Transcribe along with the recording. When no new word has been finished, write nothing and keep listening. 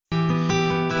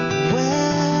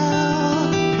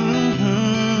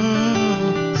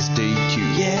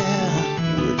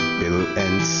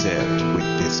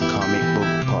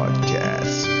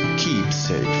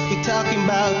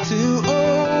about too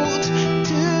old,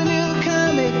 two new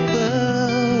comic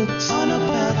books on a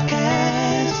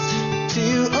podcast.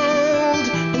 Too old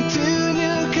and two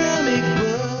new comic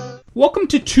books. Welcome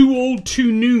to Too Old,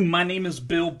 Too New. My name is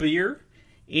Bill Beer,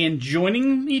 and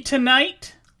joining me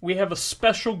tonight, we have a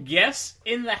special guest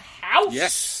in the house.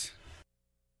 Yes.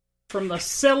 From the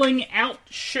Selling Out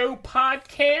Show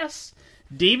podcast,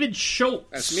 David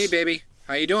Schultz. That's me, baby.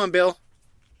 How you doing, Bill?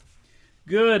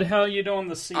 Good. How are you doing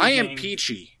this evening? I am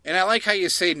peachy. And I like how you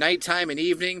say nighttime and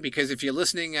evening, because if you're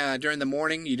listening during the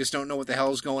morning, you just don't know what the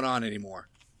hell's going on anymore.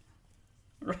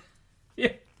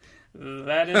 Yeah,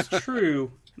 that is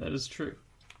true. That is true.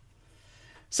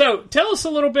 So, tell us a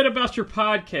little bit about your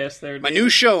podcast there, David. My new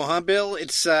show, huh, Bill?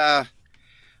 It's,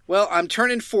 well, I'm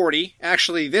turning 40,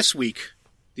 actually, this week,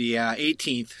 the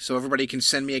 18th, so everybody can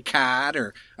send me a card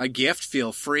or a gift,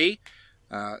 feel free.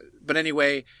 But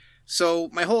anyway, so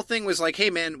my whole thing was like, hey,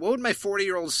 man, what would my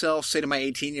 40-year-old self say to my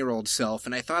 18-year-old self?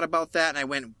 And I thought about that, and I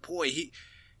went, boy,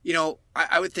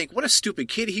 I would think, what a stupid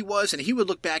kid he was, and he would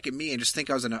look back at me and just think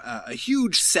I was a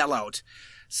huge sellout.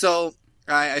 So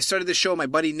I started this show with my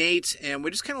buddy Nate, and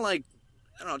we're just kind of like,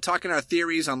 I don't know, talking our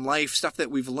theories on life, stuff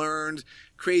that we've learned,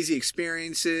 crazy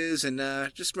experiences, and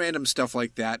just random stuff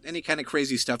like that. Any kind of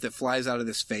crazy stuff that flies out of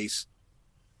this face.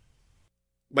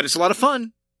 But it's a lot of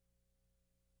fun.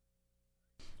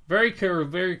 Very cool,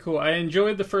 very cool. I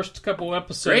enjoyed the first couple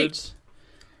episodes.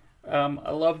 Great.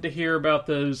 I love to hear about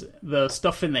the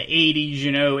stuff in the 80s,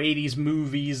 80s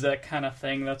movies, that kind of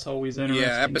thing. That's always interesting.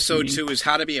 Yeah, episode 2 is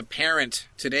how to be a parent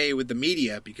today with the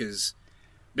media, because,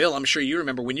 Bill, I'm sure you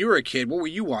remember when you were a kid, what were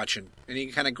you watching? Any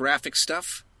kind of graphic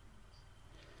stuff?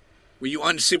 Were you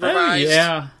unsupervised?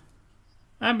 Yeah.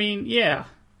 I mean, yeah.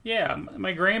 Yeah,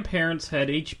 my grandparents had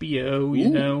HBO,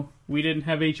 We didn't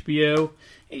have HBO.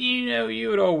 You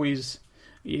would always,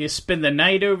 you spend the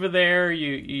night over there,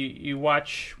 you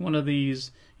watch one of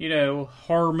these,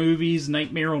 horror movies,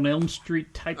 Nightmare on Elm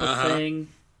Street type of thing.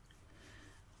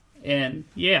 And,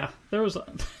 yeah, there's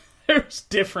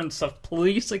difference of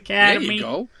Police Academy. There you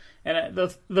go.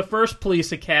 And the first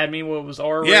Police Academy was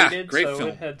R-rated, yeah, great so film.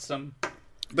 It had some...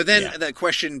 But then the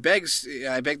question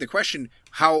I beg the question,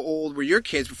 how old were your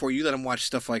kids before you let them watch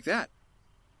stuff like that?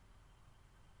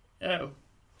 Oh.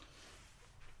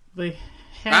 They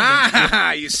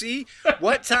haven't. You see?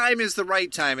 What time is the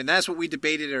right time? And that's what we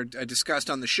debated or discussed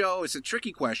on the show. It's a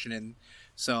tricky question. And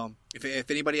so if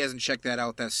anybody hasn't checked that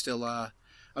out, that's still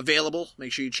available.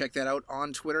 Make sure you check that out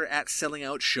on Twitter at Selling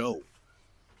Out Show.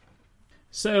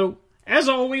 So, as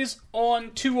always,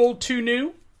 on Too Old, Too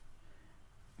New,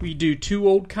 we do 2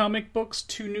 old comic books,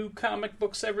 2 new comic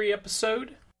books every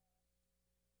episode.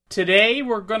 Today,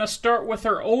 we're going to start with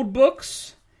our old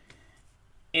books.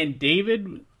 And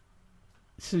David,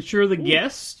 since you're the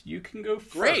guest, you can go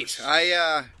first. Great.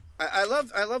 I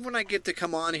love when I get to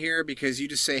come on here, because you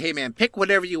just say, hey, man, pick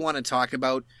whatever you want to talk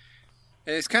about.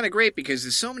 And it's kind of great because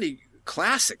there's so many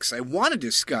classics I want to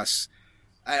discuss.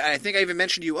 I think I even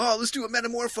mentioned to you, let's do a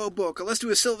Metamorpho book, or let's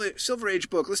do a Silver Age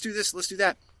book, let's do this, let's do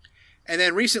that. And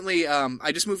then recently,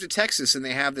 I just moved to Texas, and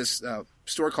they have this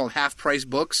store called Half Price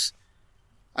Books.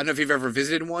 I don't know if you've ever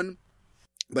visited one,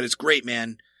 but it's great,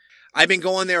 man. I've been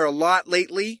going there a lot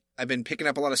lately. I've been picking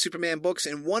up a lot of Superman books,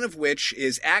 and one of which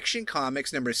is Action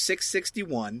Comics number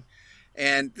 661.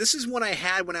 And this is one I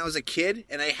had when I was a kid,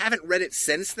 and I haven't read it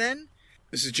since then.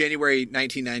 This is January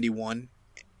 1991.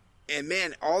 And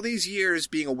man, all these years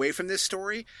being away from this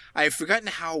story, I've forgotten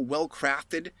how well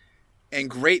crafted and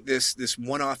great this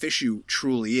one-off issue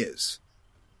truly is.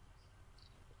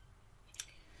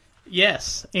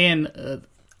 Yes, and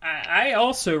I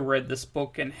also read this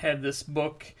book and had this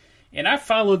book, and I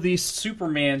followed these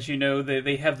Supermans,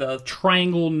 they have the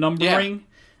triangle numbering. Yeah.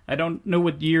 I don't know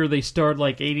what year they started,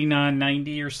 like 89,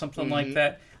 90 or something like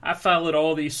that. I followed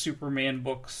all these Superman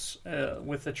books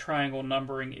with the triangle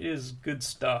numbering. It is good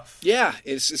stuff. Yeah,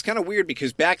 it's kind of weird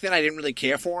because back then I didn't really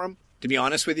care for him, to be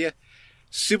honest with you.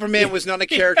 Superman was not a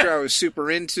character I was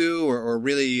super into or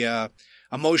really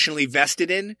emotionally vested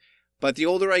in. But the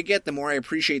older I get, the more I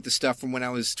appreciate the stuff from when I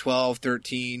was 12,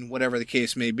 13, whatever the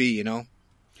case may be,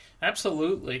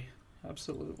 Absolutely.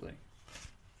 Absolutely.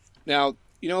 Now,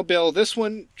 Bill, this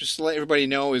one, just to let everybody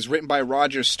know, is written by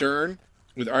Roger Stern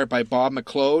with art by Bob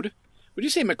McLeod. Would you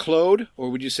say McLeod or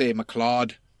would you say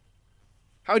McLeod?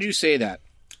 How would you say that?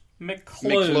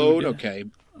 McLeod, okay.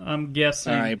 I'm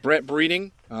guessing. All right, Brett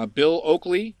Breeding. Bill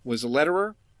Oakley was the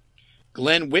letterer.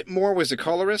 Glenn Whitmore was the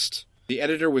colorist. The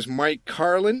editor was Mike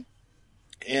Carlin.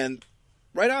 And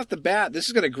right off the bat, this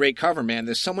has got a great cover, man.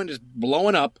 There's someone just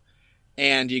blowing up,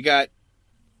 and you got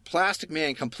Plastic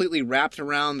Man completely wrapped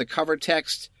around the cover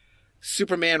text.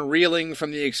 Superman reeling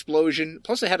from the explosion.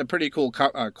 Plus, it had a pretty cool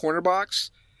corner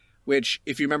box, which,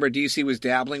 if you remember, DC was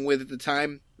dabbling with at the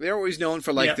time. They're always known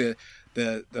for like the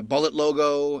bullet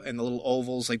logo and the little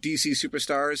ovals, like DC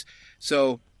Superstars.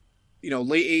 So,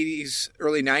 late 80s,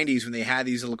 early 90s, when they had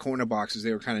these little corner boxes,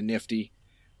 they were kind of nifty.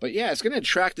 But yeah, it's got an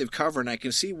attractive cover, and I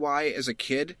can see why, as a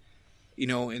kid,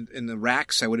 in the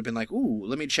racks, I would have been like, ooh,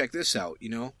 let me check this out,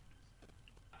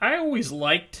 I always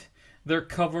liked their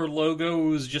cover logo. It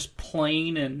was just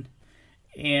plain and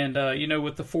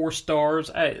with the 4 stars,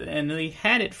 and they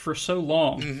had it for so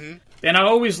long. Mm-hmm. And I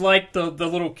always liked the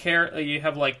little you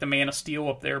have like the Man of Steel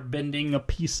up there bending a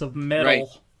piece of metal, right.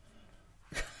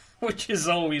 Which is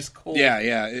always cool. Yeah.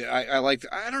 I like.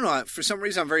 I don't know. For some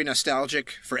reason, I'm very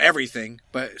nostalgic for everything,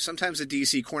 but sometimes the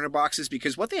DC corner boxes,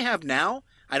 because what they have now,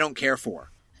 I don't care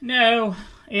for. No,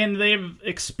 and they've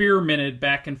experimented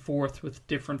back and forth with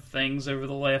different things over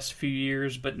the last few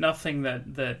years, but nothing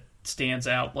that stands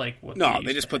out like what. No,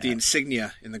 they just put the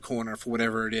insignia in the corner for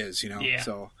whatever it is, Yeah.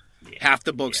 So half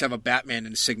the books have a Batman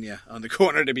insignia on the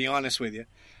corner, to be honest with you.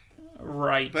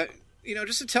 Right. But,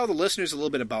 just to tell the listeners a little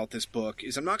bit about this book,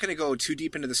 is I'm not going to go too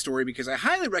deep into the story, because I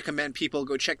highly recommend people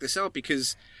go check this out,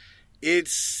 because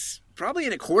it's probably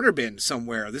in a quarter bin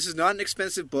somewhere. This is not an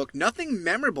expensive book. Nothing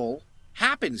memorable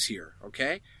happens here,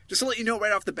 okay? Just to let you know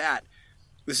right off the bat,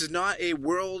 this is not a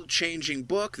world-changing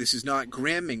book. This is not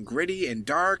grim and gritty and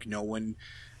dark. No one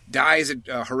dies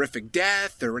a horrific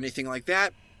death or anything like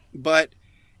that. But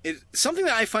something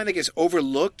that I find that gets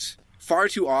overlooked far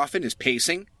too often is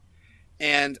pacing.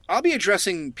 And I'll be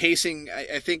addressing pacing,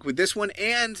 I think, with this one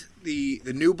and the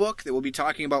new book that we'll be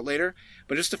talking about later.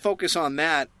 But just to focus on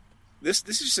that, this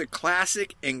is just a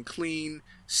classic and clean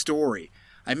story.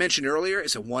 I mentioned earlier,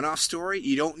 it's a one-off story.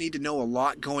 You don't need to know a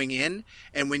lot going in.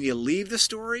 And when you leave the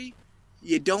story,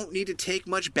 you don't need to take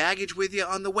much baggage with you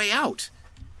on the way out.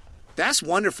 That's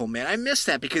wonderful, man. I miss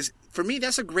that, because for me,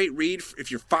 that's a great read if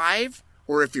you're 5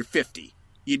 or if you're 50.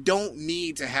 You don't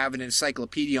need to have an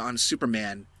encyclopedia on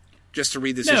Superman just to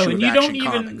read this issue of Action Comics. No, and you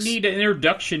don't even need an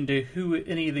introduction to who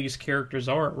any of these characters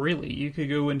are, really. You could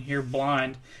go in here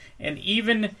blind. And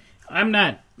even, I'm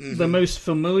not the most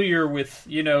familiar with,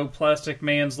 Plastic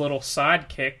Man's little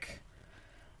sidekick.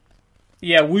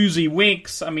 Yeah, Woozy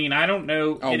Winks. I mean, I don't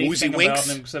know anything about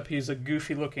him except he's a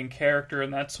goofy-looking character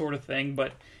and that sort of thing,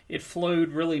 but it flowed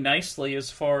really nicely as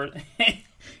far...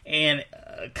 and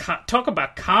talk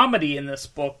about comedy in this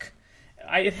book.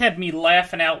 It had me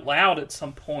laughing out loud at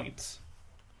some points.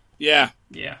 Yeah.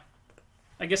 Yeah.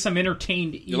 I guess I'm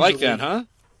entertained easily. You like that, huh?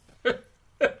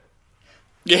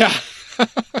 Yeah.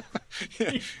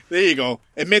 There you go.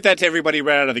 Admit that to everybody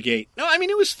right out of the gate. No, I mean,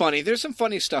 it was funny. There's some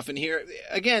funny stuff in here.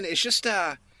 Again, it's just,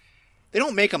 they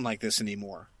don't make them like this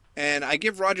anymore. And I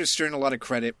give Roger Stern a lot of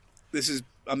credit. This is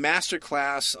a master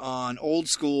class on old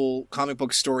school comic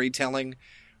book storytelling,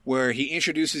 where he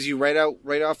introduces you right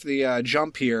off the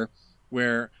jump here,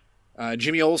 where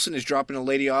Jimmy Olsen is dropping a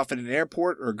lady off at an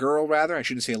airport, or a girl rather. I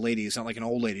shouldn't say a lady. It's not like an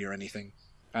old lady or anything.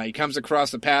 He comes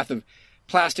across the path of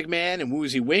Plastic Man and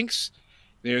Woozy Winks.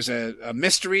 There's a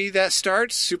mystery that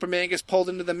starts. Superman gets pulled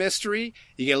into the mystery.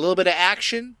 You get a little bit of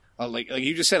action, like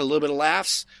you just said, a little bit of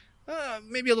laughs,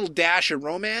 maybe a little dash of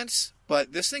romance.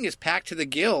 But this thing is packed to the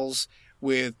gills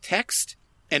with text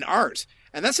and art.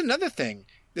 And that's another thing.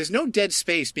 There's no dead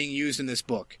space being used in this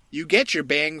book. You get your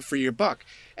bang for your buck.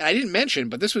 And I didn't mention,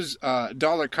 but this was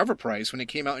 $1 cover price when it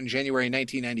came out in January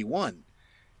 1991.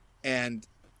 And,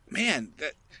 man,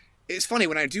 it's funny.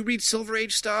 When I do read Silver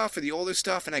Age stuff or the older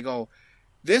stuff, and I go,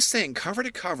 this thing, cover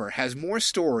to cover, has more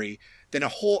story than a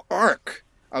whole arc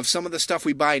of some of the stuff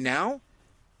we buy now.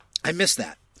 I miss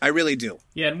that. I really do.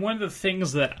 Yeah, and one of the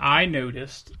things that I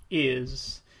noticed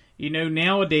is,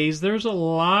 nowadays there's a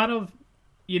lot of,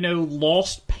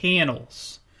 lost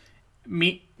panels.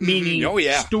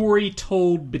 Meaning story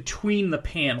told between the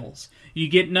panels. You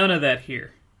get none of that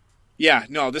here. Yeah,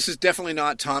 no, this is definitely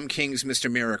not Tom King's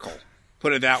Mr. Miracle.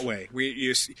 Put it that way.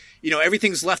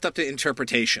 Everything's left up to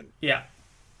interpretation. Yeah.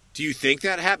 Do you think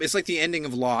that happened? It's like the ending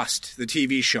of Lost, the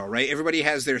TV show, right? Everybody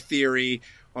has their theory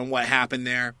on what happened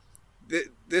there.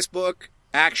 This book,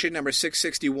 Action number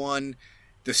 661,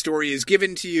 the story is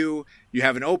given to you. You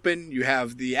have an open, you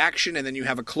have the action, and then you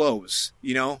have a close.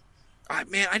 I don't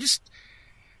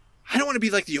want to be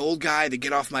like the old guy, the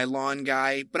get off my lawn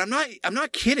guy, but I'm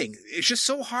not kidding. It's just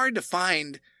so hard to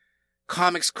find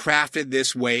comics crafted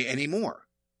this way anymore.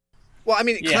 Well, I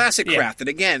mean, classic crafted.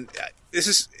 Again, this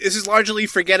is largely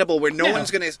forgettable, where no one's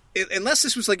going to, unless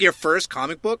this was like your first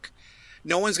comic book,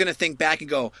 no one's going to think back and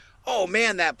go, oh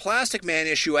man, that Plastic Man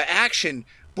issue of Action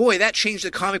boy, that changed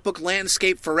the comic book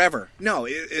landscape forever. No,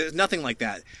 it's nothing like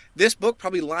that. This book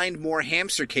probably lined more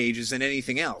hamster cages than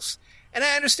anything else. And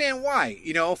I understand why,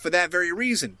 for that very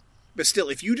reason. But still,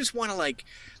 if you just want to,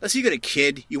 let's say you got a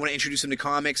kid, you want to introduce them to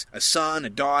comics, a son, a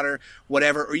daughter,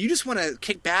 whatever, or you just want to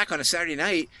kick back on a Saturday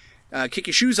night, kick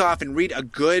your shoes off and read a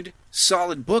good,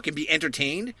 solid book and be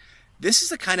entertained, this is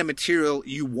the kind of material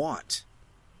you want.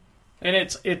 And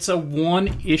it's a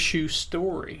one-issue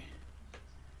story.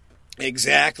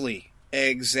 Exactly.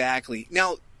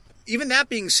 Now, even that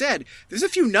being said, there's a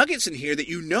few nuggets in here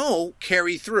that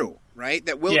carry through, right?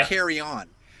 That will carry on.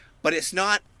 But it's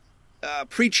not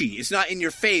preachy. It's not in your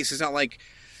face. It's not like,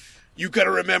 you got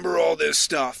to remember all this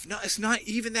stuff. No, it's not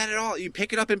even that at all. You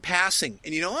pick it up in passing.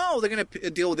 And they're going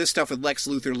to deal with this stuff with Lex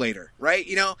Luthor later, right?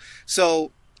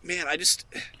 So, man,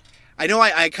 I know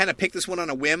I kind of picked this one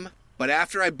on a whim. But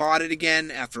after I bought it again,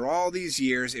 after all these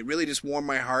years, it really just warmed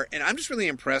my heart. And I'm just really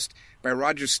impressed by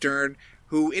Roger Stern,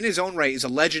 who in his own right is a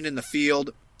legend in the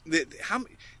field. The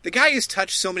guy has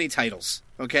touched so many titles,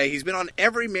 okay? He's been on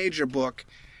every major book,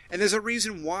 and there's a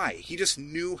reason why. He just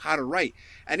knew how to write.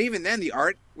 And even then, the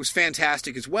art was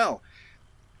fantastic as well.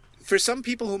 For some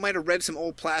people who might have read some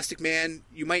old Plastic Man,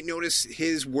 you might notice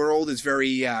his world is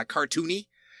very cartoony,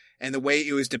 and the way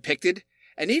it was depicted.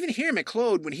 And even here,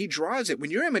 McClode, when he draws it,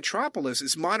 when you're in Metropolis,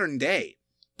 it's modern day.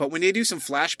 But when they do some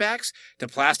flashbacks to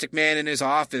Plastic Man in his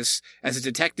office as a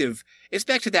detective, it's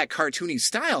back to that cartoony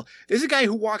style. There's a guy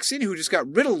who walks in who just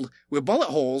got riddled with bullet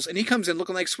holes, and he comes in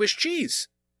looking like Swiss cheese.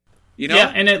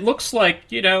 Yeah, and it looks like,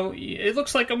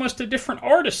 almost a different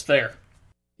artist there.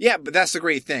 Yeah, but that's the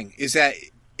great thing, is that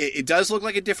it does look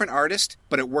like a different artist,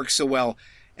 but it works so well.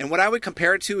 And what I would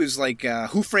compare it to is like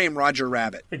Who Framed Roger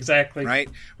Rabbit. Exactly. Right?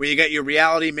 Where you got your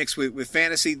reality mixed with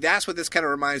fantasy. That's what this kind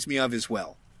of reminds me of as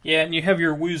well. Yeah, and you have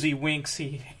your woozy winks.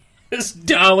 He has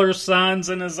dollar signs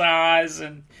in his eyes,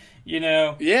 and,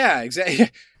 Yeah,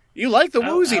 exactly. You like the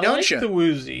woozy, don't you? I like the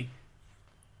woozy.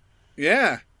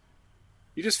 Yeah.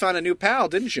 You just found a new pal,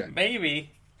 didn't you?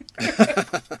 Maybe.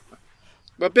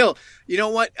 But, Bill, you know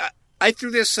what? I threw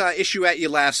this issue at you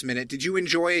last minute. Did you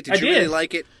enjoy it? Did you really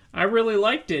like it? I really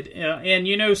liked it.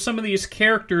 And, some of these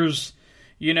characters,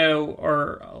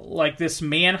 are like this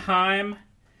Mannheim.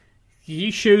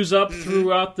 He shows up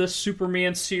throughout this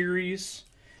Superman series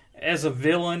as a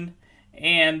villain.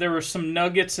 And there were some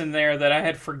nuggets in there that I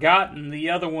had forgotten. The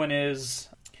other one is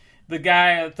the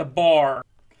guy at the bar.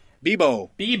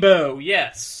 Bebo,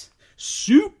 yes.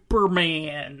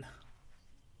 Superman.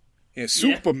 Yeah,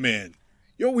 Superman. Yeah.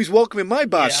 You're always welcome in my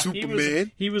bar,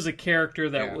 Superman. He was a character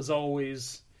that was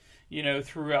always,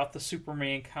 throughout the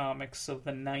Superman comics of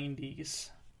the 90s.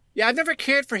 Yeah, I've never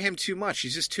cared for him too much.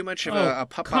 He's just too much of a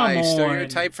Popeye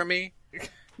stereotype for me.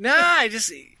 Nah,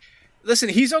 listen,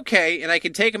 he's okay, and I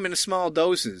can take him in small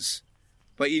doses.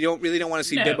 But you don't want to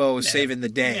see Bibbo saving the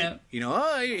day.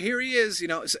 Yeah. Here he is.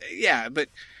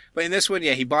 But in this one,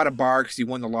 he bought a bar because he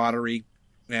won the lottery,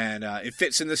 and it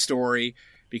fits in the story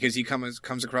because he comes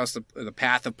across the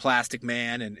path of Plastic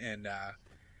Man and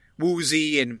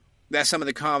Woozy, and that's some of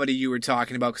the comedy you were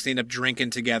talking about because they end up drinking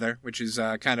together, which is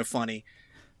kind of funny.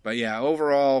 But yeah,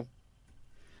 overall,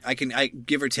 I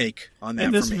give or take on that.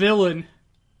 And this for me. Villain,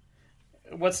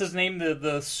 what's his name?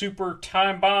 The Super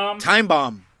Time Bomb. Time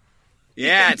Bomb.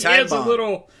 Yeah, Time Bomb. He has a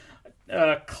little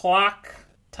clock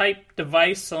type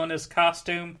device on his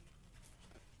costume.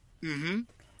 Mm-hmm.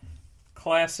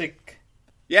 Classic.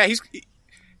 Yeah,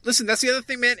 listen, that's the other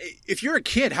thing, man. If you're a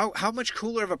kid, how much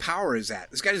cooler of a power is that?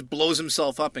 This guy just blows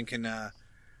himself up and can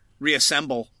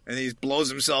reassemble, and he just blows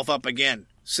himself up again.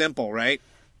 Simple, right?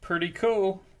 Pretty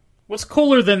cool. What's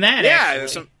cooler than that,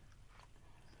 actually?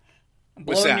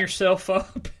 Blowing yourself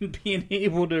up and being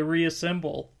able to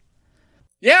reassemble.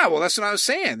 Yeah, well, that's what I was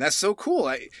saying. That's so cool.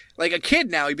 Like a kid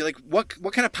now, you'd be like, what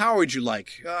kind of power would you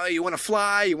like? You want to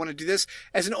fly? You want to do this?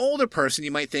 As an older person,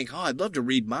 you might think, I'd love to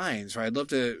read minds, or I'd love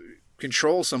to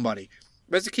control somebody.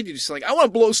 But as a kid, you're just like, I want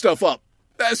to blow stuff up.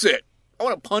 That's it. I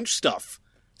want to punch stuff.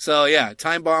 So, yeah,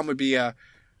 Time Bomb would be a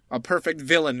perfect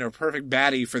villain or perfect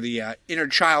baddie for the inner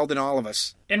child in all of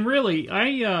us. And really,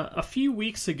 a few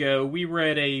weeks ago, we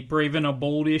read a Brave and a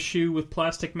Bold issue with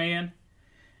Plastic Man.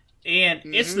 And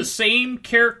it's the same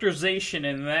characterization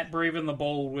in that Brave and the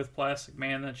Bold with Plastic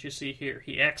Man that you see here.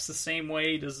 He acts the same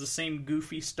way, does the same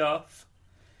goofy stuff.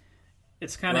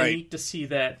 It's kind of neat to see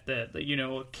that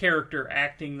a character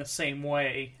acting the same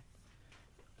way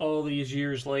all these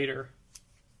years later.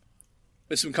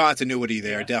 There's some continuity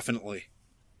there, definitely.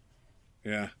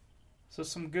 Yeah. So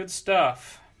some good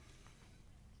stuff.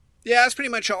 Yeah, that's pretty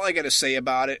much all I got to say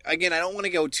about it. Again, I don't want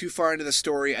to go too far into the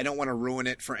story. I don't want to ruin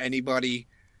it for anybody.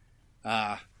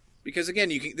 Because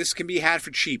again, this can be had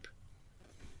for cheap.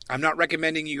 I'm not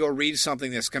recommending you go read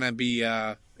something that's going to be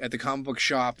at the comic book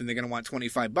shop and they're going to want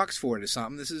 $25 for it or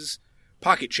something. This is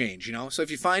pocket change, you know. So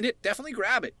if you find it, definitely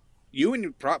grab it. You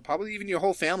and probably even your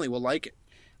whole family will like it.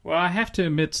 Well, I have to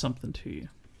admit something to you.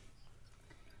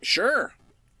 Sure.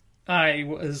 I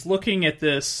was looking at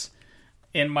this,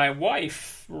 and my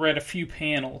wife read a few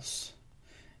panels,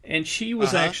 and she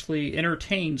was actually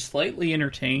slightly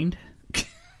entertained.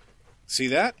 See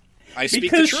that? I speak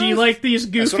because the truth. she liked these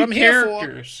goofy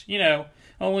characters. You know,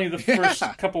 only the first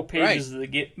couple pages of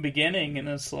the beginning, and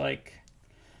it's like,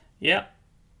 yeah,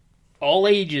 all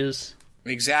ages.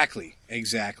 Exactly.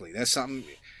 That's something.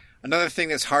 Another thing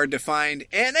that's hard to find,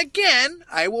 and again,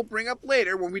 I will bring up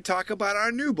later when we talk about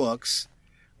our new books.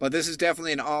 But this is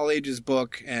definitely an all-ages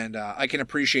book, and I can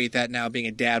appreciate that now, being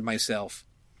a dad myself.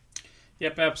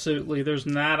 Yep, absolutely. There's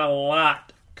not a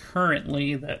lot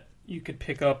currently that you could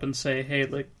pick up and say, hey,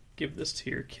 like, give this to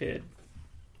your kid.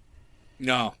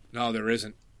 No, there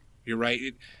isn't. You're right.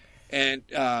 And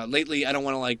lately, I don't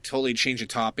want to totally change the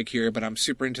topic here, but I'm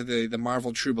super into the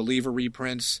Marvel True Believer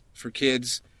reprints for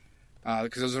kids,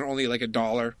 because those are only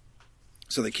 $1,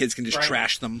 so the kids can just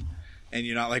trash them. And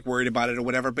you're not worried about it or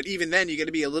whatever. But even then, you got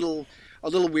to be a little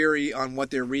weary on what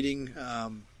they're reading.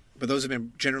 But those have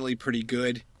been generally pretty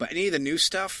good. But any of the new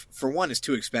stuff, for one, is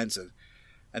too expensive.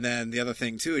 And then the other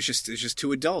thing too, it's just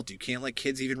too adult. You can't let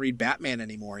kids even read Batman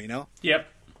anymore. You know? Yep,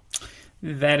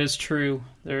 that is true.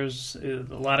 There's a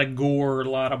lot of gore, a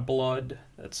lot of blood,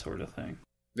 that sort of thing.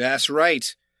 That's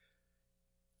right.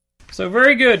 So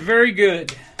very good, very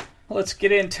good. Let's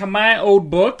get into my old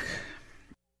book.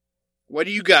 What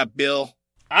do you got, Bill?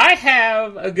 I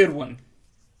have a good one.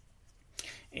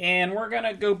 And we're going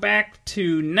to go back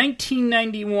to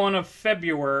 1991 of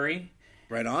February.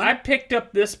 Right on. I picked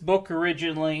up this book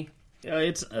originally.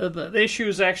 The issue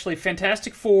is actually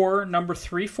Fantastic Four, number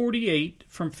 348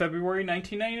 from February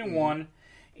 1991.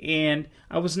 And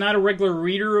I was not a regular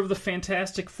reader of the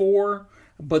Fantastic Four,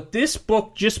 but this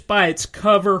book, just by its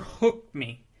cover, hooked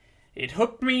me. It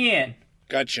hooked me in.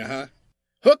 Gotcha, huh?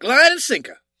 Hook, line, and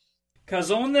sinker. Because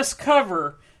on this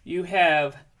cover, you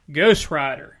have Ghost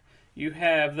Rider, you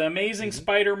have the Amazing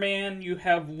Spider-Man, you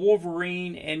have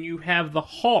Wolverine, and you have the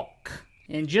Hulk.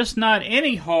 And just not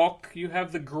any Hulk, you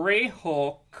have the Gray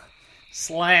Hulk /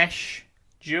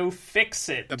 Joe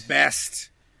Fixit. The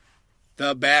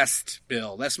best,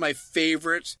 Bill. That's my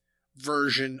favorite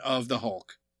version of the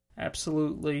Hulk.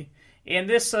 Absolutely. And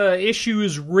this issue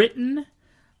is written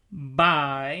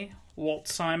by Walt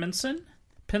Simonson,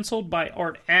 penciled by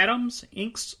Art Adams,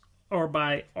 inks are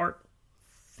by Art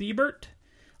Thibert,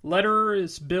 letterer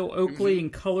is Bill Oakley,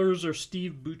 and colors are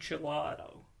Steve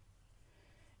Buccellato.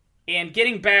 And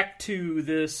getting back to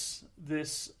this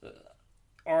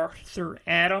Arthur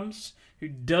Adams, who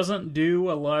doesn't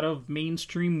do a lot of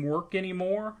mainstream work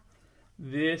anymore,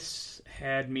 this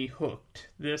had me hooked.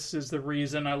 This is the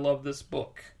reason I love this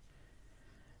book.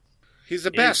 He's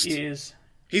the best. He's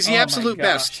the absolute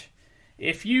best.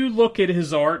 If you look at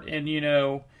his art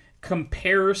and,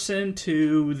 comparison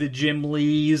to the Jim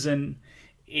Lees and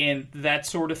that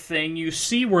sort of thing, you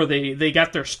see where they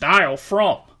got their style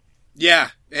from. Yeah,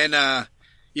 and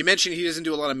you mentioned he doesn't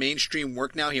do a lot of mainstream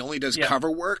work now. He only does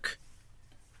cover work.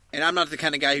 And I'm not the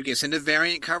kind of guy who gets into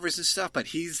variant covers and stuff, but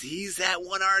he's that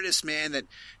one artist, man, that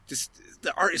just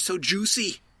the art is so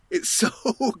juicy. It's so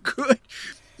good.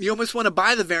 You almost want to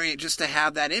buy the variant just to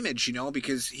have that image,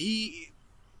 because he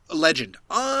a legend,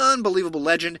 unbelievable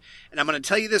legend. And I'm going to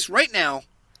tell you this right now,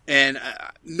 and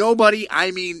nobody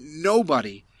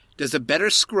does a better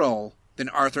scroll than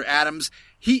Arthur Adams.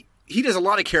 He does a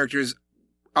lot of characters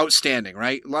outstanding,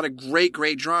 right? A lot of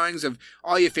great drawings of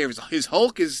all your favorites. His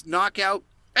Hulk is knockout.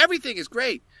 Everything is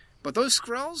great. But those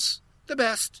scrolls, the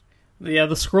best. Yeah,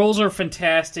 the scrolls are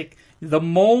fantastic. The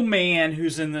Mole Man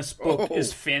who's in this book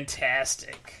is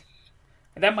fantastic.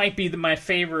 That might be my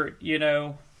favorite,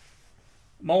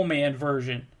 Mole Man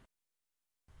version.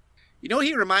 You know what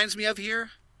he reminds me of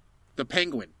here? The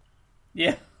Penguin.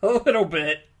 Yeah, a little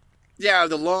bit. Yeah,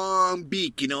 the long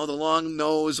beak, the long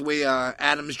nose, the way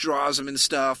Adams draws him and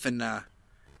stuff. And,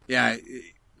 yeah,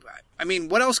 I mean,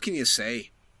 what else can you say?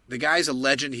 The guy's a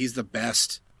legend. He's the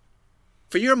best.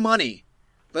 For your money,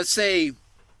 let's say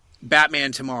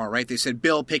Batman tomorrow, right? They said,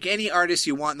 Bill, pick any artist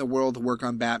you want in the world to work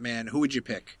on Batman. Who would you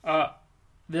pick?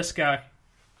 This guy.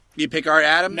 You pick Art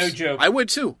Adams? No joke. I would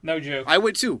too. No joke. I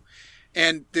would too.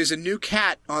 And there's a new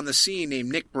cat on the scene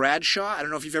named Nick Bradshaw. I don't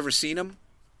know if you've ever seen him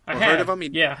or heard of him.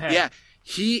 Yeah, I have. Yeah.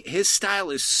 His style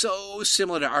is so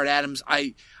similar to Art Adams.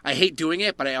 I hate doing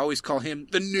it, but I always call him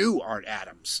the new Art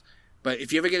Adams. But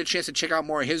if you ever get a chance to check out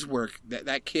more of his work,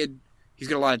 that kid, He's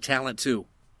got a lot of talent too.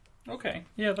 Okay,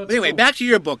 yeah, that's But anyway, cool. back to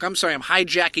your book. I'm sorry, I'm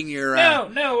hijacking your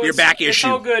No, back it's issue.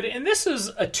 all good. And this is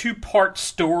a 2-part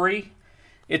story.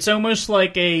 It's almost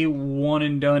like a one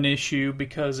and done issue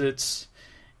because it's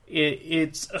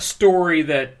a story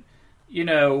that, you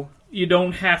know, you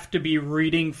don't have to be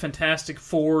reading Fantastic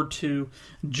Four to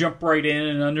jump right in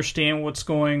and understand what's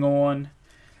going on.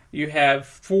 You have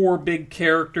 4 big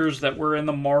characters that were in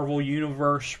the Marvel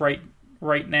universe right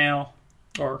now,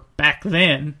 or back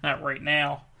then, not right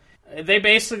now. They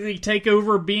basically take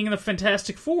over being the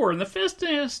Fantastic Four, and the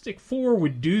Fantastic Four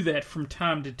would do that from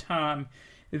time to time.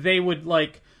 They would,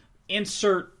 like,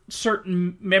 insert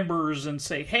certain members and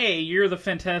say, hey, you're the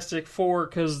Fantastic Four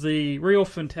because the real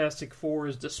Fantastic Four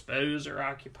is disposed or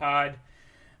occupied.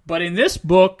 But in this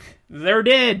book, they're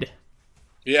dead.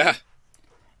 Yeah.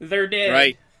 They're dead.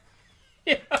 Right.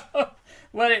 Yeah.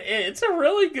 But it's a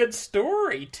really good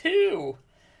story, too.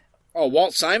 Oh,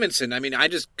 Walt Simonson. I mean, I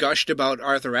just gushed about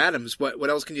Arthur Adams. What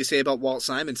else can you say about Walt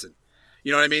Simonson?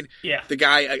 You know what I mean? Yeah. The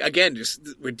guy, again, just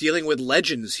we're dealing with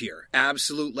legends here.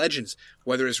 Absolute legends.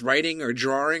 Whether it's writing or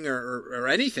drawing or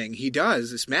anything he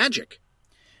does, it's magic.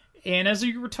 And as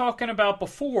you were talking about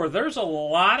before, there's a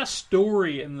lot of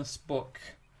story in this book.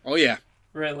 Oh, yeah.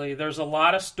 Really, there's a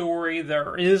lot of story.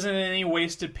 There isn't any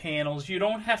wasted panels. You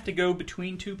don't have to go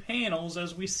between 2 panels,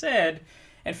 as we said,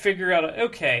 and figure out,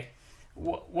 okay,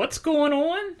 what's going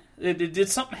on? Did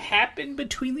something happen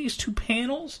between these 2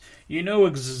 panels? You know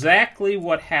exactly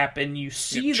what happened. You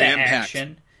see the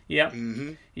action. Yep.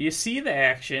 Mm-hmm. You see the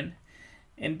action.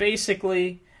 And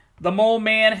basically, the Mole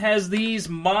Man has these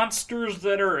monsters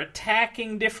that are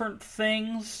attacking different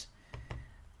things.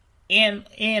 And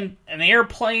an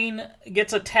airplane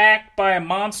gets attacked by a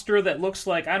monster that looks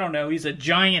like, I don't know, he's a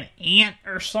giant ant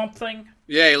or something.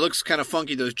 Yeah, he looks kind of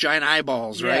funky, those giant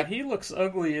eyeballs, right? Yeah, he looks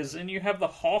ugly. And you have the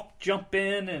Hulk jump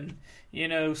in and, you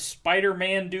know,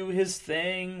 Spider-Man do his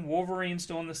thing. Wolverine's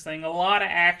doing this thing. A lot of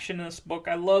action in this book.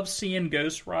 I love seeing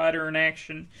Ghost Rider in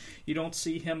action. You don't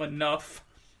see him enough,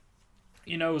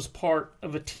 you know, as part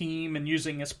of a team and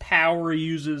using his power. He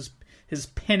uses his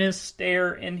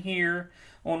Penistair in here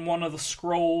on one of the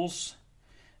scrolls.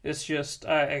 It's just,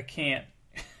 I can't.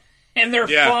 And they're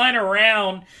flying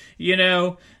around, you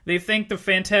know. They think the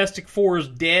Fantastic Four is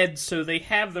dead, so they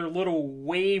have their little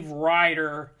Wave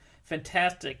Rider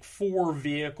Fantastic Four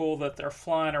vehicle that they're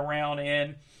flying around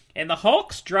in. And the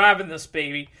Hulk's driving this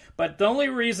baby, but the only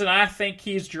reason I think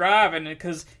he's driving is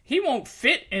because he won't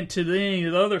fit into any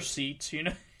of the other seats, you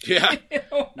know. Yeah. You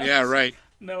Right.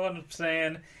 Know what I'm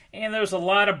saying? And there's a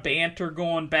lot of banter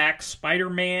going back.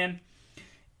 Spider-Man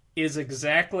is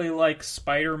exactly like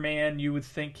Spider-Man you would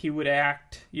think he would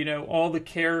act. You know, all the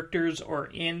characters are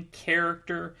in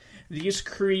character. These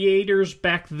creators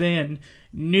back then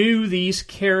knew these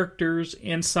characters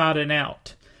inside and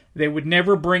out. They would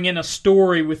never bring in a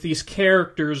story with these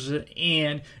characters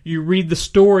and you read the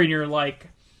story and you're like,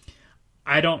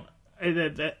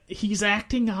 he's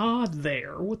acting odd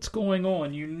there. What's going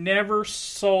on? You never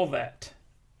saw that.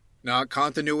 No,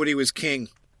 continuity was king.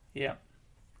 Yeah.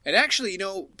 And actually, you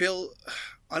know, Bill,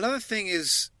 another thing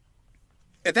is,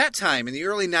 at that time, in the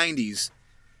early 90s,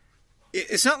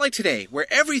 it's not like today, where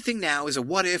everything now is a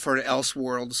what-if or an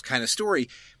Elseworlds kind of story.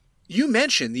 You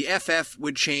mentioned the FF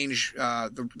would change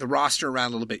the roster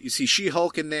around a little bit. You see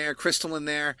She-Hulk in there, Crystal in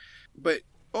there, but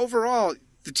overall,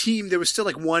 the team, there was still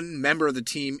like one member of the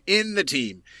team in the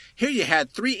team. Here you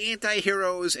had 3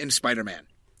 anti-heroes and Spider-Man.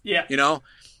 Yeah. You know?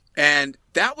 And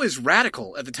that was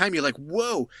radical. At the time, you're like,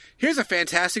 whoa, here's a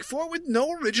Fantastic Four with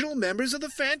no original members of the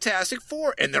Fantastic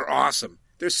Four. And they're awesome.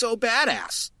 They're so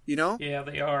badass, you know? Yeah,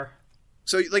 they are.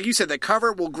 So, like you said, that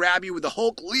cover will grab you with the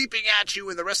Hulk leaping at you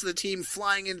and the rest of the team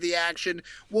flying into the action.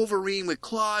 Wolverine with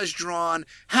claws drawn.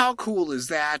 How cool is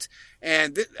that?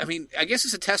 And, I mean, I guess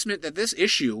it's a testament that this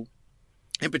issue,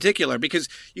 in particular, because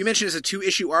you mentioned it's a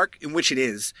 2-issue arc, in which it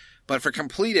is, but for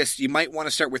completists, you might want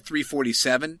to start with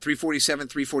 347,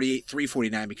 348,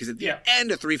 349, because at the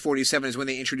end of 347 is when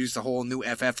they introduce the whole new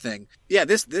FF thing. Yeah,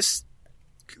 this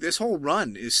whole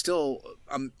run is still,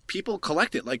 people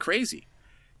collect it like crazy.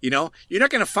 You know, you're not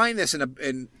going to find this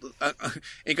in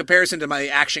comparison to my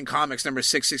Action Comics number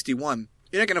 661.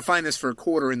 You're not going to find this for a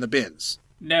quarter in the bins.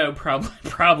 No,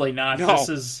 probably not. No, this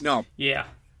is yeah.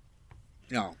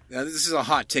 No, this is a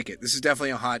hot ticket. This is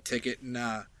definitely a hot ticket, and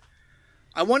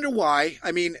I wonder why.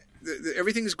 I mean,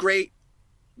 everything's great.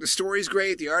 The story's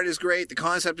great. The art is great. The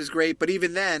concept is great. But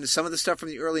even then, some of the stuff from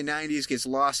the early 90s gets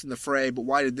lost in the fray. But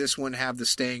why did this one have the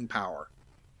staying power?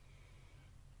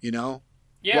 You know?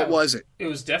 Yeah. What was it? It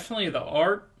was definitely the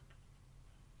art.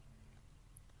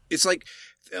 It's like,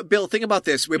 Bill, think about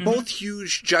this. We're both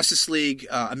huge Justice League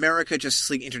America, Justice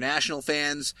League International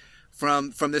fans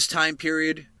from this time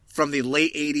period, from the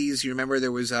late 80s. You remember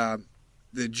there was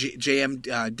the J.M.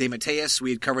 DeMatteis.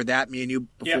 We had covered that, me and you,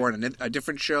 before in a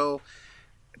different show.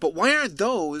 But why aren't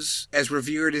those as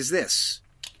revered as this?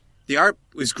 The art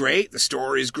was great. The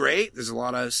story is great. There's a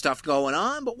lot of stuff going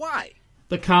on, but why?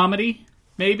 The comedy,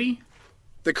 maybe?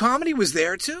 The comedy was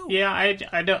there, too. Yeah,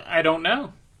 I don't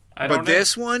know. But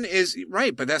this one is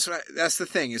right. But that's the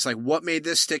thing. It's like, what made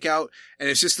this stick out? And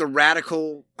it's just the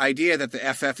radical idea that the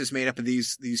FF is made up of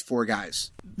these four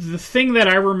guys. The thing that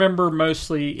I remember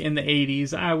mostly in the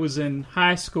 80s, I was in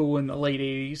high school in the late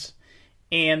 80s,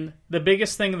 and the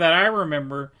biggest thing that I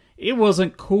remember, it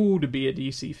wasn't cool to be a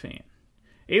DC fan.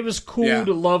 It was cool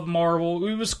to love Marvel.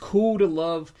 It was cool to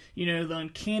love, the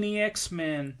Uncanny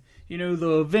X-Men. The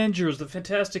Avengers, the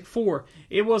Fantastic Four.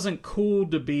 It wasn't cool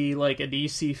to be like a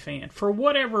DC fan for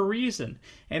whatever reason.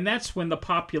 And that's when the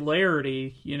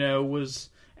popularity, was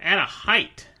at a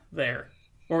height there.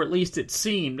 Or at least it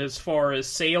seemed, as far as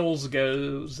sales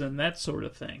goes and that sort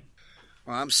of thing.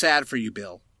 Well, I'm sad for you,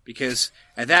 Bill, because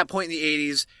at that point in the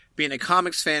 80s, being a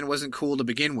comics fan wasn't cool to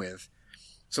begin with.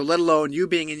 So let alone you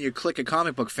being in your clique of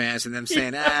comic book fans and them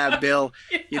saying, Bill,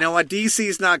 you know what,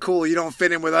 DC's not cool. You don't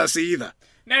fit in with us either.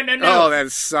 No. Oh,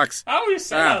 that sucks. I always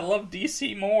said I love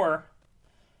DC more.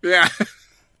 Yeah.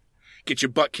 Get your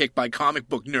butt kicked by comic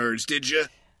book nerds, did you?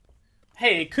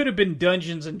 Hey, it could have been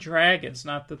Dungeons and Dragons.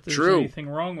 Not that there's anything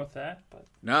wrong with that. But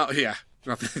no, yeah.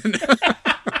 Nothing.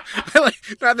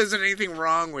 Not that there's anything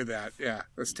wrong with that. Yeah,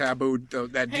 that's taboo,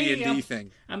 that D&D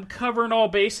thing. I'm covering all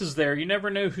bases there. You never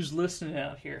know who's listening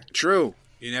out here. True.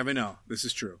 You never know. This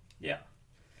is true. Yeah.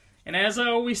 And as I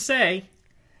always say,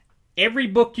 every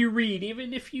book you read,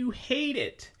 even if you hate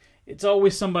it, it's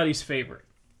always somebody's favorite.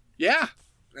 Yeah,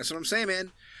 that's what I'm saying,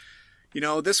 man.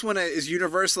 This one is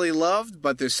universally loved,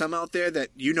 but there's some out there that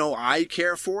I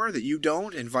care for that you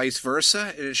don't, and vice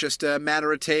versa. And it's just a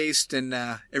matter of taste, and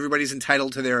everybody's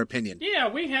entitled to their opinion. Yeah,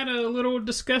 we had a little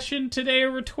discussion today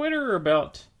over Twitter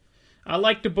about, I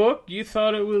liked the book, you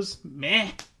thought it was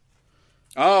meh.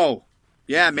 Oh,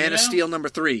 yeah, Man of Steel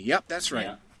 #3. Yep, that's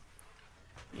right.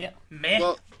 Yeah,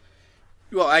 meh.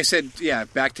 Well, I said,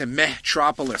 back to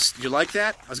Metropolis. Did you like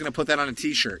that? I was going to put that on a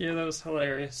T-shirt. Yeah, that was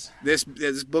hilarious. This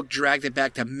book dragged it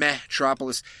back to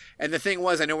Metropolis. And the thing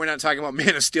was, I know we're not talking about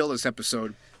Man of Steel this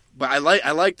episode, but I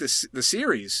like the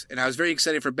series, and I was very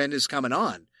excited for Bendis coming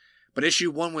on. But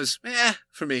issue 1 was,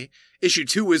 for me. Issue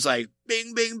 2 was like,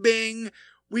 bing, bing, bing.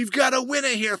 We've got a winner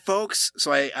here, folks.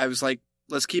 So I was like,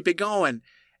 let's keep it going.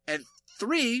 And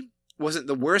 3... wasn't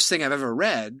the worst thing I've ever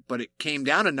read, but it came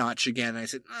down a notch again. I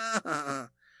said,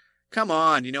 come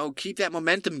on, keep that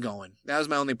momentum going. That was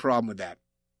my only problem with that.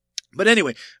 But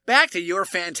anyway, back to your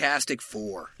Fantastic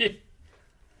Four.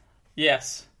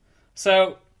 Yes.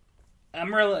 So,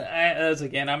 I'm really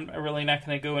not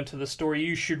going to go into the story.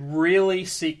 You should really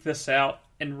seek this out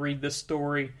and read this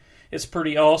story. It's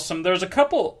pretty awesome. There's a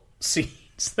couple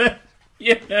scenes that,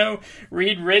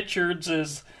 Reed Richards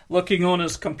is looking on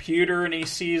his computer and he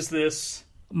sees this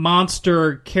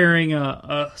monster carrying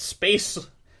a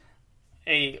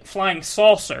flying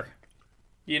saucer.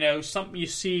 Something you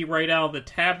see right out of the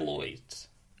tabloids.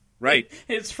 Right.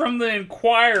 It's from the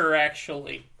Enquirer,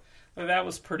 actually. That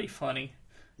was pretty funny.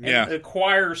 Yeah. And the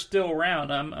Enquirer's still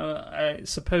around. I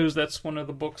suppose that's one of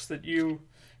the books that you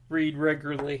read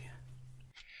regularly.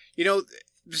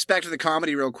 Just back to the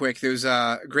comedy real quick. There's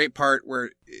a great part where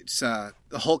it's the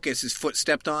Hulk gets his foot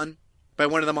stepped on by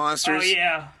one of the monsters. Oh,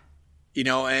 yeah.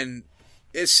 And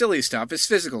it's silly stuff. It's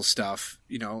physical stuff.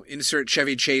 Insert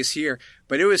Chevy Chase here.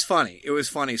 But it was funny. It was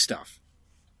funny stuff.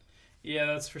 Yeah,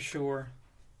 that's for sure.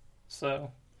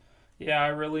 So, yeah, I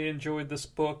really enjoyed this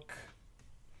book.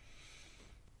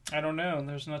 I don't know.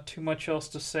 There's not too much else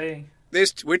to say.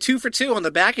 We're 2 for 2 on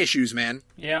the back issues, man.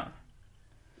 Yeah.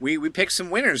 We picked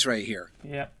some winners right here.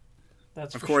 Yeah,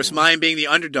 that's of course, mine being the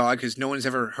underdog because no one's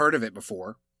ever heard of it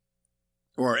before,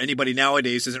 or anybody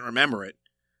nowadays doesn't remember it.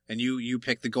 And you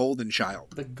picked the Golden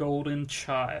Child. The Golden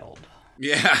Child.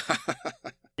 Yeah.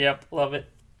 Yep, love it.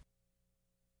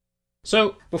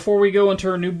 So before we go into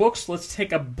our new books, let's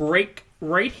take a break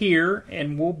right here,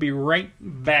 and we'll be right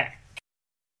back.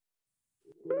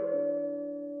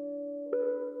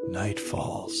 Night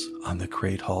falls on the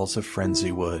great halls of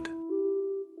Frenzywood.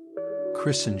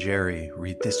 Chris and Jerry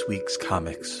read this week's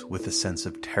comics with a sense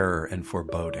of terror and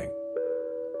foreboding.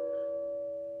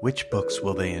 Which books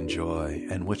will they enjoy,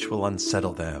 and which will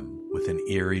unsettle them with an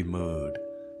eerie mood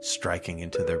striking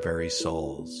into their very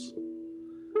souls?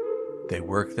 They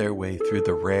work their way through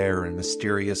the rare and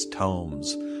mysterious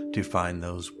tomes to find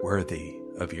those worthy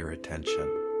of your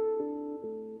attention.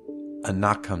 A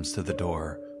knock comes to the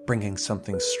door, bringing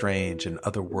something strange and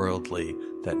otherworldly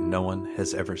that no one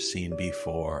has ever seen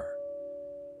before.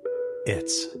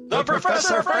 It's The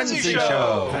Professor Frenzy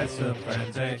Show! Professor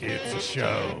Frenzy, it's a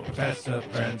show. Professor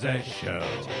Frenzy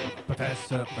Show.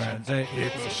 Professor Frenzy,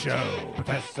 it's a show.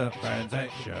 Professor Frenzy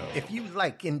Show. If you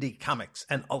like indie comics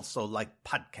and also like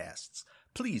podcasts,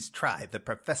 please try the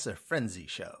Professor Frenzy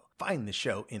Show. Find the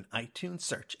show in iTunes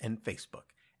search and Facebook.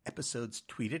 Episodes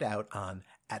tweeted out on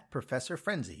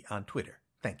 @ProfessorFrenzy on Twitter.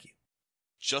 Thank you.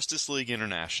 Justice League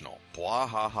International, Blah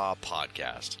Ha Ha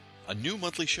Podcast. A new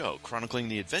monthly show chronicling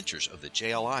the adventures of the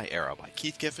JLI era by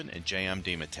Keith Giffen and J.M.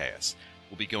 DeMatteis.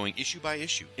 We'll be going issue by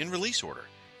issue in release order,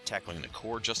 tackling the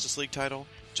core Justice League title,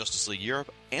 Justice League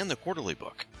Europe, and the quarterly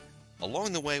book.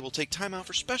 Along the way, we'll take time out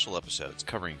for special episodes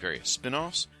covering various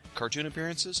spin-offs, cartoon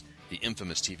appearances, the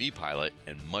infamous TV pilot,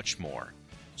 and much more.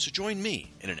 So join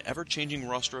me in an ever-changing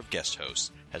roster of guest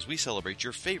hosts as we celebrate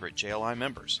your favorite JLI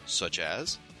members, such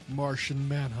as Martian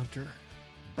Manhunter,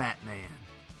 Batman,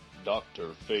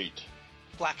 Dr. Fate,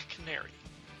 Black Canary,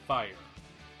 Fire,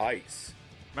 Ice,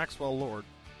 Maxwell Lord,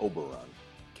 Oberon,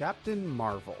 Captain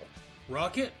Marvel,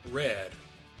 Rocket Red,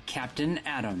 Captain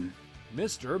Atom,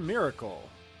 Mr. Miracle,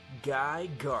 Guy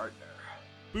Gardner,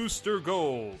 Booster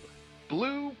Gold,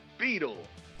 Blue Beetle,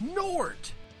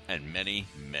 Nort, and many,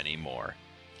 many more.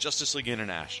 Justice League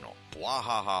International, Blah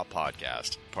Ha Ha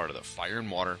Podcast, part of the Fire and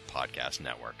Water Podcast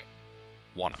Network.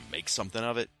 Want to make something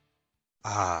of it?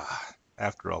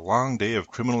 After a long day of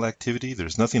criminal activity,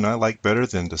 there's nothing I like better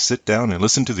than to sit down and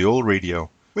listen to the old radio.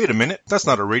 Wait a minute, that's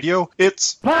not a radio,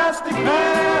 it's Plastic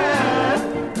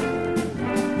Man!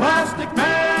 Plastic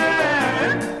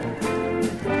Man!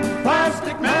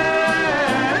 Plastic Man!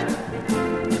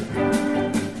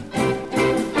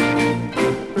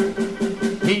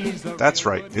 That's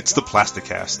right, it's the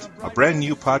Plasticast, a brand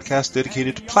new podcast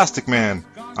dedicated to Plastic Man.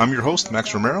 I'm your host,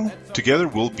 Max Romero. Together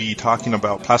we'll be talking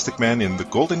about Plastic Man in the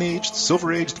Golden Age, the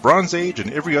Silver Age, the Bronze Age,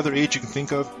 and every other age you can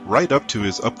think of, right up to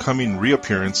his upcoming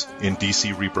reappearance in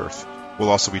DC Rebirth. We'll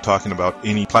also be talking about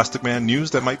any Plastic Man news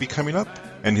that might be coming up,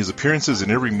 and his appearances in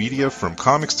every media from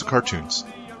comics to cartoons.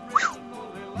 Whew.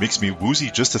 Makes me woozy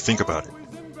just to think about it.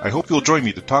 I hope you'll join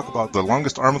me to talk about the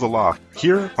longest arm of the law,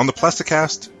 here on the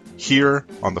Plasticast, here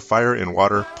on the Fire and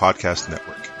Water Podcast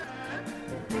Network.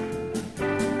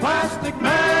 Plastic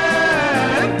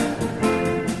Man!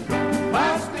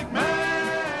 Plastic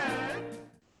Man!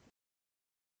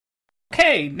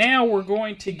 Okay, now we're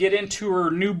going to get into our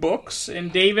new books.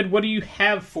 And David, what do you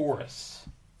have for us?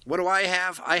 What do I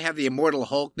have? I have the Immortal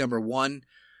Hulk #1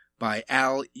 by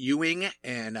Al Ewing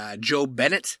and Joe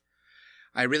Bennett.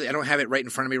 I don't have it right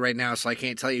in front of me right now, so I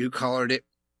can't tell you who colored it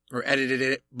or edited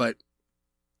it, but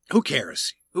who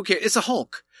cares? Who cares? It's a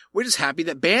Hulk. We're just happy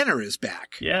that Banner is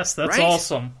back. Yes, that's right?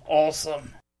 awesome.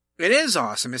 Awesome. It is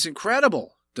awesome. It's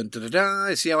incredible. Dun, dun, dun,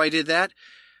 dun. See how I did that?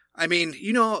 I mean,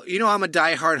 you know, I'm a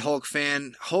diehard Hulk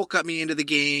fan. Hulk got me into the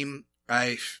game.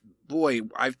 I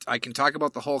can talk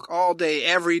about the Hulk all day,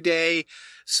 every day.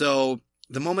 So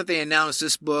the moment they announced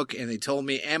this book and they told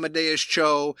me Amadeus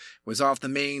Cho was off the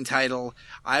main title,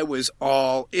 I was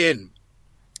all in.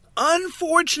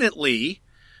 Unfortunately,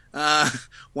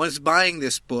 once buying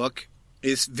this book,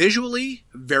 it's visually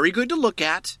very good to look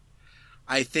at.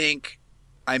 I think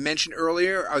I mentioned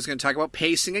earlier I was going to talk about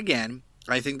pacing again.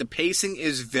 I think the pacing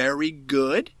is very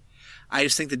good. I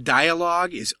just think the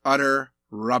dialogue is utter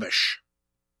rubbish.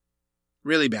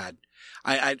 Really bad.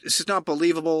 It's just not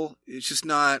believable. It's just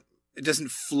not, it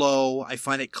doesn't flow. I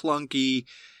find it clunky.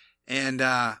 And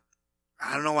I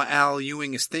don't know what Al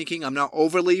Ewing is thinking. I'm not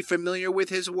overly familiar with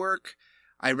his work.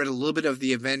 I read a little bit of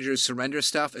the Avengers Surrender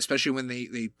stuff, especially when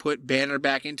they put Banner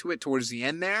back into it towards the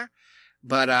end there.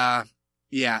 But,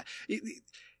 yeah.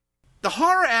 The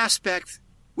horror aspect,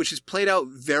 which is played out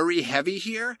very heavy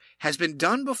here, has been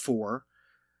done before,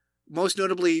 most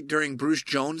notably during Bruce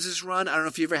Jones's run. I don't know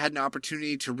if you ever had an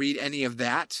opportunity to read any of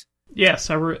that.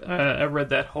 Yes, I read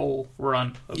that whole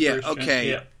run of Bruce Jones.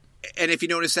 Yeah. And if you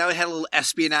notice, that had a little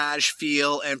espionage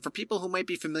feel. And for people who might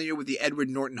be familiar with the Edward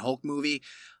Norton Hulk movie,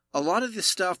 a lot of the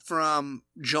stuff from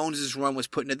Jones's run was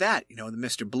put into that, you know, the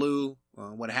Mr. Blue,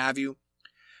 what have you.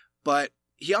 But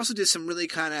he also did some really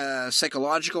kind of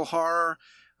psychological horror,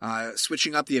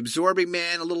 switching up the Absorbing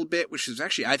Man a little bit, which is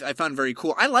actually, I found very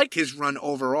cool. I liked his run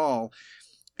overall.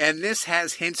 And this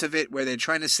has hints of it where they're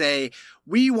trying to say,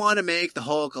 we want to make the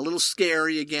Hulk a little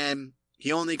scary again.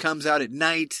 He only comes out at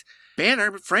night.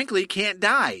 Banner, frankly, can't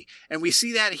die. And we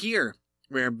see that here,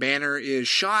 where Banner is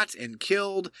shot and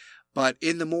killed. But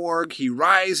in the morgue, he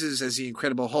rises as the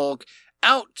Incredible Hulk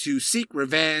out to seek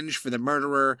revenge for the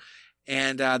murderer.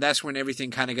 And that's when everything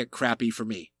kind of got crappy for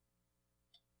me.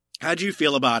 How'd you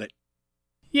feel about it?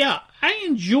 Yeah, I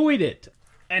enjoyed it.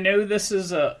 I know this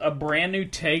is a brand new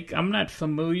take. I'm not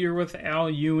familiar with Al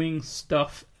Ewing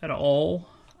stuff at all.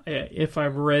 If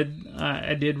I've read,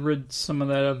 I did read some of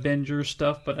that Avengers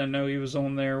stuff, but I know he was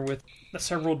on there with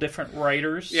several different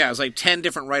writers. Yeah, it was like 10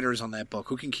 different writers on that book.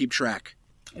 Who can keep track?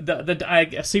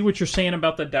 I see what you're saying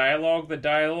about the dialogue. The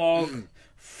dialogue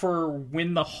for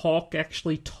when the Hulk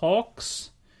actually talks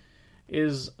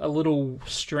is a little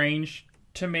strange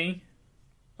to me.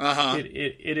 Uh-huh.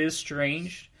 It is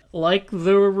strange. Like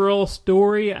the real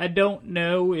story, I don't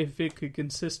know if it could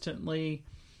consistently,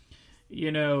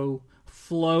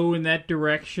 flow in that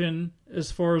direction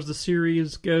as far as the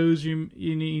series goes. You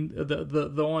need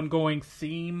the ongoing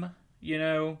theme.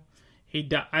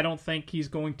 I don't think he's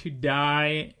going to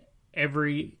die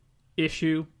every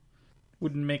issue.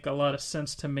 Wouldn't make a lot of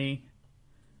sense to me.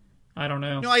 I don't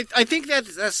know. No, I think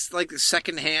that's like the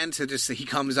second hand to just that he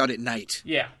comes out at night.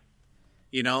 Yeah.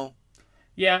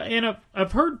 Yeah, and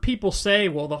I've heard people say,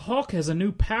 well, the Hulk has a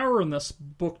new power in this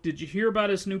book. Did you hear about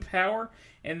his new power?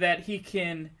 And that he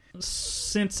can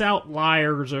sense out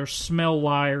liars or smell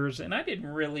liars. And I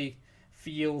didn't really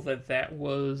feel that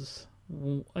was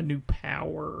a new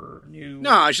power.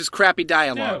 No, it's just crappy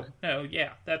dialogue. No,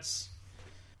 yeah, that's...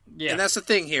 Yeah. And that's the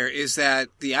thing here, is that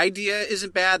the idea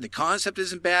isn't bad, the concept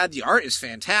isn't bad, the art is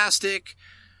fantastic.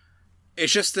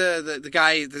 It's just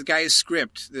the guy's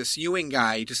script, this Ewing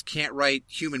guy, just can't write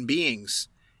human beings.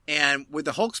 And with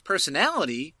the Hulk's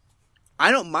personality,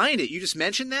 I don't mind it. You just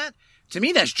mentioned that. To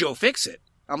me, that's Joe Fixit.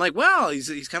 I'm like, well,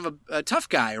 he's kind of a tough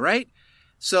guy, right?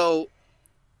 So,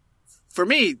 for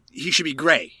me, he should be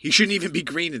gray. He shouldn't even be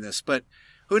green in this. But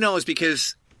who knows,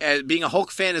 because being a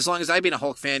Hulk fan, as long as I've been a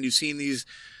Hulk fan, you've seen these...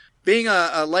 Being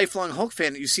a lifelong Hulk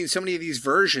fan, you've seen so many of these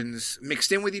versions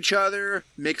mixed in with each other,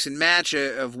 mix and match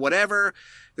of whatever.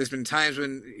 There's been times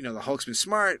when, the Hulk's been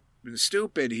smart, been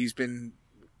stupid, he's been,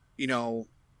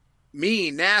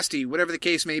 mean, nasty, whatever the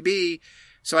case may be.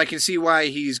 So I can see why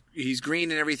he's green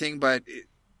and everything, but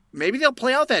maybe they'll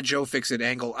play out that Joe Fixit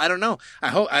angle. I don't know.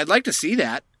 I'd like to see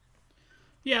that.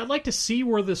 Yeah, I'd like to see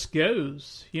where this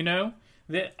goes,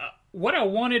 what I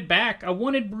wanted back, I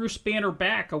wanted Bruce Banner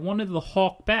back. I wanted the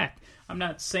Hulk back. I'm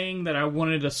not saying that I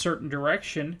wanted a certain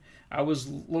direction. I was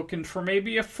looking for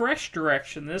maybe a fresh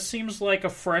direction. This seems like a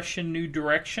fresh and new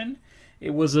direction.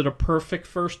 Was it a perfect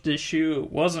first issue?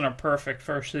 It wasn't a perfect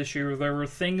first issue. There were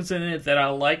things in it that I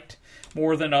liked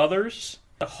more than others.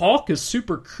 The Hulk is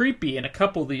super creepy in a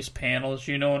couple of these panels,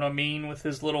 you know what I mean? With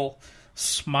his little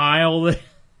smile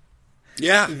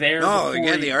Yeah. There. No,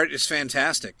 again, the art is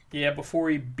fantastic. Yeah, before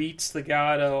he beats the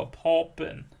guy to a pulp.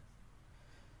 And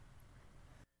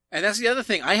that's the other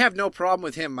thing. I have no problem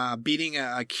with him beating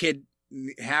a kid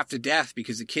half to death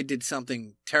because the kid did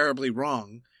something terribly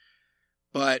wrong.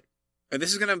 But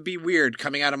this is going to be weird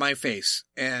coming out of my face.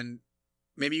 And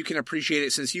maybe you can appreciate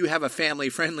it since you have a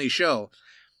family-friendly show.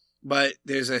 But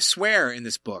there's a swear in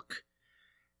this book.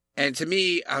 And to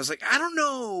me, I was like, I don't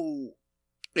know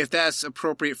if that's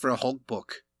appropriate for a Hulk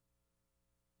book.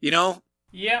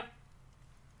 Yep.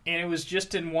 And it was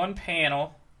just in one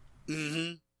panel.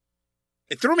 Mm-hmm.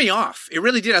 It threw me off. It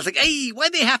really did. I was like, hey,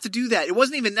 why'd they have to do that? It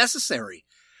wasn't even necessary.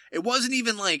 It wasn't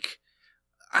even like,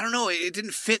 I don't know, it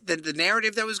didn't fit the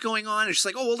narrative that was going on. It's just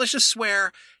like, oh, well, let's just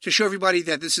swear to show everybody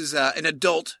that this is an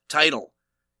adult title.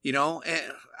 And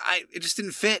it just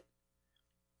didn't fit.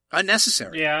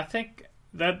 Unnecessary. Yeah, I think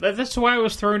that's why it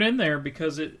was thrown in there,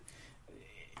 because it...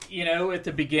 at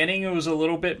the beginning it was a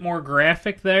little bit more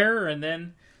graphic there, and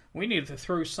then we needed to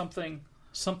throw something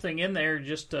in there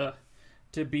just to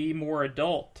be more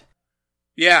adult.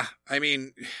 Yeah, I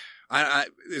mean, I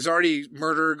there's already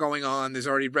murder going on, there's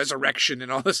already resurrection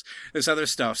and all this other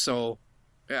stuff, so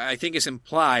I think it's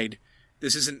implied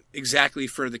this isn't exactly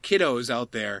for the kiddos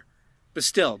out there. But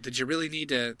still, did you really need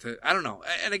to I don't know.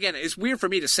 And again, it's weird for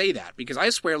me to say that, because I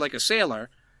swear like a sailor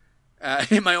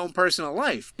in my own personal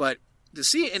life, but to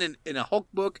see it in a Hulk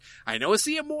book, I know it's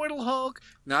the Immortal Hulk,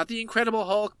 not the Incredible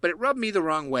Hulk, but it rubbed me the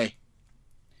wrong way.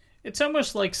 It's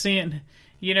almost like seeing,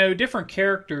 different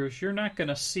characters. You're not going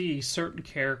to see certain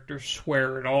characters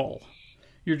swear at all.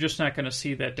 You're just not going to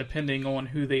see that depending on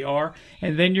who they are.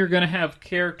 And then you're going to have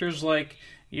characters like,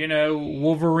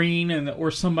 Wolverine or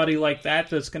somebody like that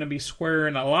that's going to be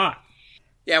swearing a lot.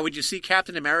 Yeah, would you see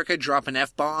Captain America dropping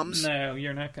F-bombs? No,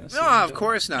 you're not going to see No, of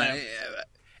course not. No.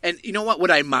 And you know what?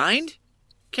 Would I mind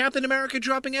Captain America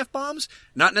dropping F-bombs?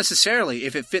 Not necessarily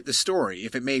if it fit the story,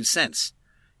 if it made sense.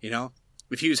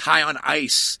 If he was high on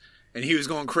ice and he was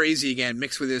going crazy again,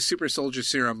 mixed with his super soldier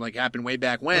serum, like happened way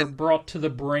back Or when. brought to the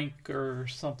brink or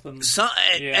something.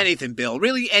 Anything, Bill.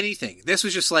 Really anything. This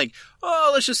was just like,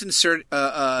 oh, let's just insert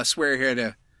a swear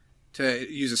here to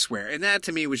use a swear. And that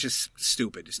to me was just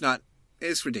stupid.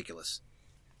 It's ridiculous.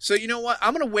 So you know what?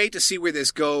 I'm going to wait to see where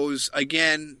this goes.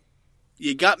 Again,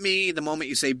 you got me the moment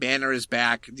you say Banner is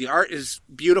back. The art is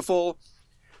beautiful.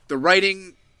 The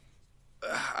writing,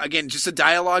 again, just the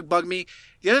dialogue bugged me.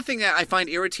 The other thing that I find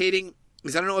irritating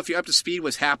is I don't know if you're up to speed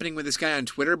what's happening with this guy on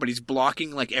Twitter, but he's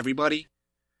blocking like everybody.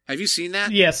 Have you seen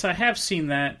that? Yes, I have seen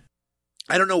that.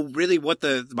 I don't know really what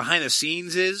the behind the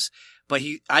scenes is, but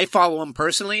I follow him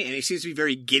personally, and he seems to be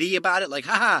very giddy about it. Like,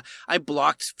 haha, I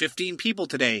blocked 15 people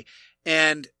today.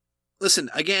 And listen,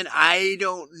 again, I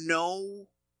don't know.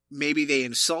 Maybe they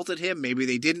insulted him. Maybe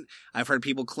they didn't. I've heard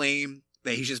people claim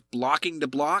that he's just blocking to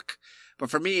block. But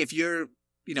for me, if you're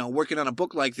working on a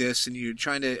book like this and you're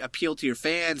trying to appeal to your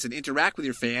fans and interact with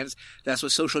your fans, that's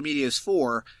what social media is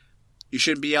for. You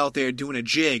shouldn't be out there doing a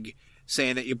jig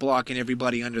saying that you're blocking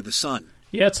everybody under the sun.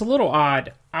 Yeah, it's a little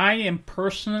odd. I am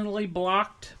personally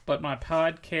blocked, but my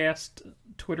podcast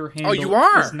Twitter handle you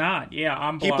are? is not. Yeah,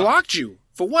 I'm blocked. He blocked you.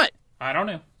 For what? I don't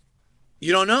know.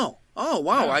 You don't know? Oh,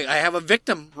 wow. No. I have a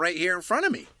victim right here in front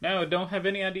of me. No, don't have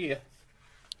any idea.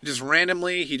 Just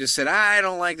randomly, he just said, I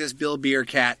don't like this Bill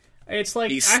Beercat. It's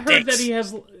like, He I heard that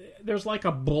stinks. there's like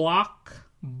a block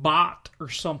bot or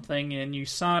something, and you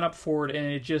sign up for it, and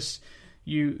it just,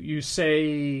 you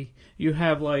say you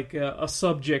have like a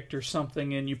subject or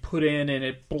something, and you put in, and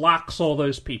it blocks all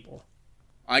those people.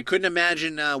 I couldn't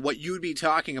imagine what you'd be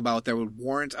talking about that would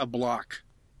warrant a block.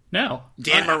 No.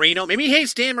 Dan Marino? Maybe he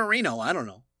hates Dan Marino. I don't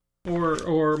know.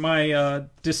 Or my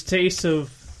distaste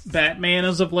of Batman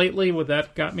as of lately, would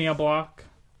that got me a block?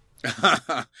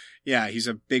 Yeah, he's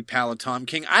a big pal of Tom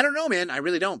King. I don't know, man. I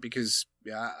really don't, because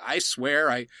I swear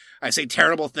I say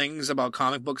terrible things about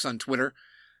comic books on Twitter,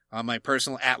 on my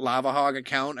personal @LavaHog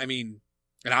account. I mean,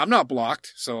 and I'm not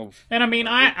blocked, so... And I mean,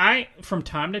 I from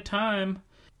time to time,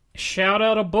 shout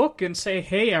out a book and say,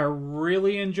 hey, I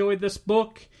really enjoyed this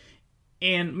book.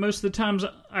 And most of the times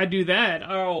I do that,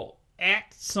 I'll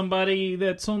at somebody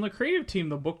that's on the creative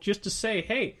team of the book just to say,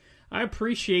 hey, I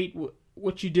appreciate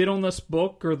what you did on this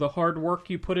book or the hard work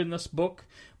you put in this book.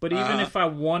 But even if I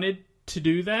wanted to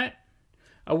do that,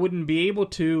 I wouldn't be able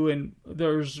to, and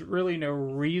there's really no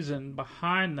reason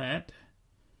behind that.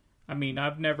 I mean,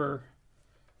 I've never...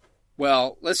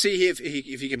 Well, let's see if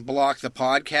he can block the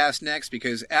podcast next,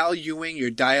 because Al Ewing, your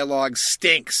dialogue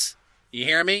stinks. You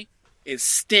hear me? It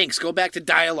stinks. Go back to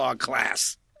dialogue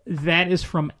class. That is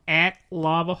from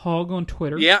 @LavaHog on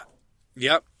Twitter. Yeah.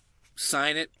 Yep.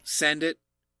 Sign it, send it,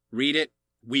 read it,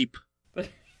 weep.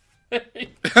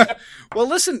 Well,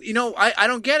 listen, I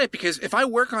don't get it, because if I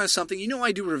work on something,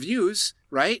 I do reviews,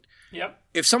 right? Yep.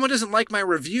 If someone doesn't like my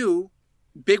review,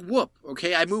 big whoop,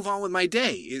 okay? I move on with my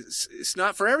day. It's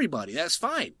not for everybody. That's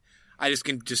fine. I just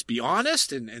can just be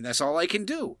honest, and that's all I can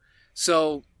do.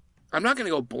 So I'm not going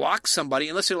to go block somebody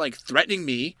unless they're like threatening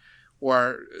me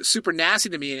or super nasty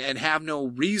to me and have no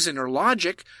reason or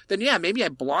logic. Then yeah, maybe I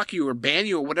block you or ban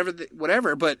you or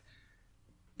whatever. But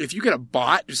if you get a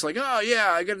bot just like, oh yeah,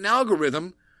 I got an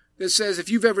algorithm that says if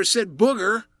you've ever said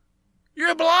booger,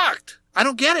 you're blocked. I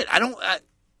don't get it.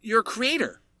 You're a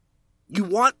creator. You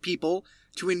want people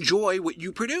to enjoy what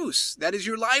you produce. That is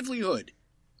your livelihood.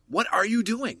 What are you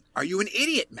doing? Are you an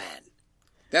idiot, man?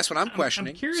 That's what I'm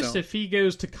questioning. I'm curious if he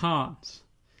goes to cons,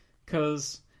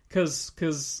 because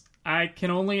I can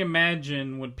only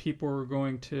imagine what people are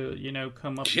going to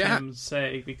come up to him and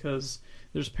say, because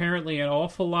there's apparently an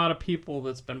awful lot of people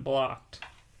that's been blocked.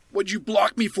 What'd you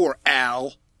block me for,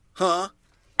 Al? Huh?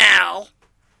 Al?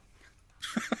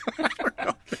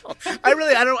 I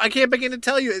don't know. I can't begin to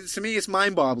tell you. To me, it's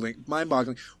mind-boggling.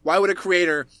 Why would a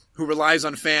creator who relies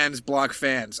on fans block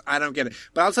fans? I don't get it.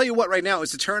 But I'll tell you what right now,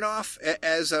 it's a turnoff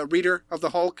as a reader of the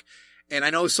Hulk. And I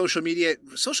know social media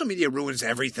ruins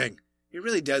everything. It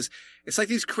really does. It's like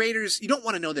these creators, you don't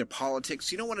want to know their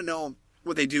politics. You don't want to know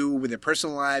what they do with their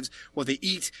personal lives, what they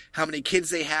eat, how many kids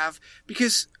they have.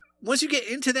 Because once you get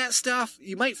into that stuff,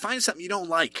 you might find something you don't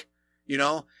like,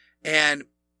 and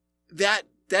that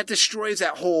destroys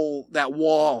that wall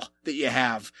that you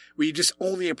have where you just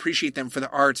only appreciate them for the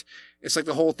art. It's like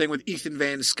the whole thing with Ethan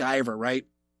Van Sciver, right?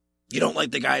 You don't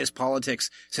like the guy's politics,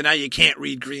 so now you can't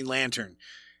read Green Lantern.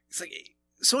 It's like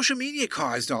social media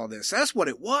caused all this. That's what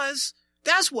it was.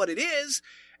 That's what it is.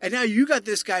 And now you got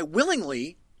this guy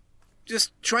willingly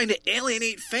just trying to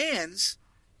alienate fans.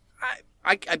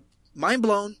 I mind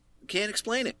blown. Can't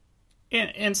explain it.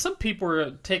 And some people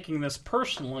are taking this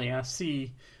personally. I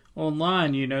see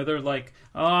online. They're like,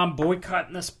 "Oh, I'm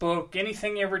boycotting this book.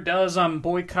 Anything he ever does, I'm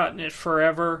boycotting it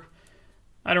forever."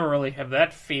 I don't really have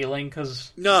that feeling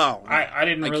because I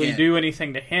didn't really do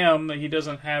anything to him. He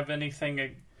doesn't have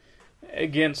anything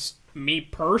against me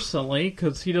personally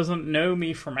because he doesn't know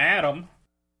me from Adam.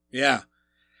 Yeah.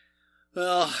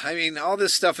 Well, I mean, all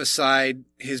this stuff aside,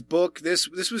 his book, this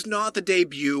was not the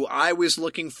debut I was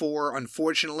looking for,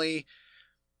 unfortunately.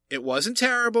 It wasn't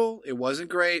terrible. It wasn't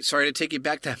great. Sorry to take you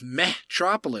back to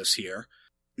Metropolis here.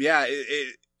 Yeah,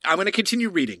 I'm going to continue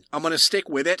reading. I'm going to stick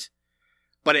with it,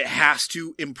 but it has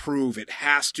to improve. It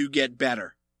has to get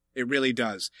better. It really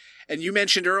does. And you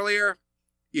mentioned earlier,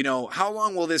 how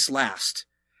long will this last?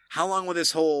 How long will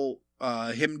this whole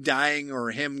him dying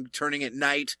or him turning at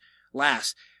night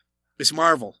last? It's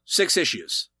Marvel, 6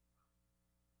 issues.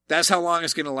 That's how long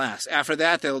it's going to last. After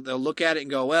that, they'll look at it and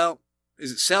go, well,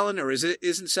 is it selling or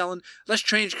isn't selling? Let's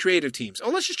change creative teams. Oh,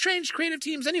 let's just change creative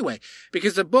teams anyway.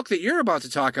 Because the book that you're about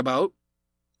to talk about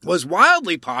was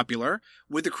wildly popular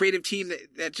with the creative team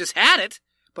that just had it,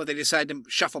 but they decided to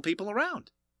shuffle people around.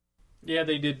 Yeah,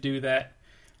 they did do that.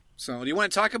 So, do you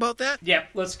want to talk about that? Yeah,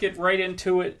 let's get right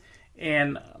into it.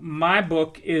 And my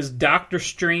book is Doctor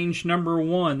Strange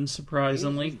 #1,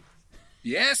 surprisingly.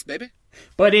 Yes, baby.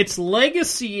 But it's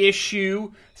Legacy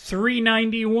issue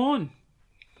 391.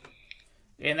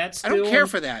 And that's still I don't care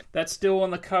for that. That's still on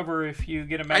the cover. If you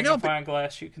get a magnifying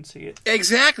glass, you can see it.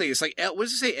 Exactly. It's like, what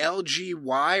does it say,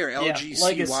 LGY or LGCY? Yeah,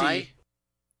 Legacy.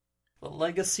 The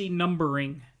Legacy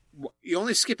numbering. You're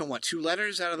only skipping, 2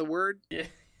 letters out of the word? Yeah.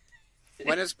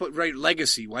 Why does it put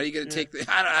Legacy? Why do you got to take the...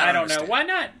 I don't know. Why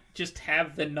not just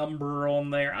have the number on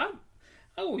there? I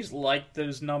always liked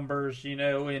those numbers,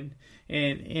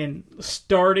 and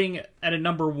starting at a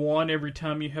 #1 every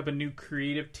time you have a new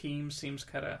creative team seems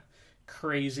kind of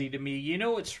crazy to me.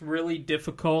 It's really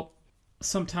difficult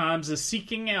sometimes is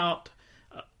seeking out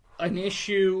an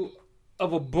issue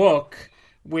of a book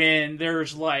when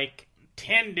there's like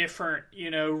 10 different,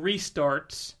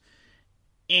 restarts,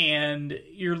 and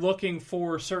you're looking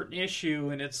for a certain issue,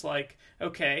 and it's like,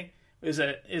 okay, is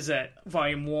that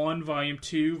volume 1, volume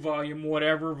 2, volume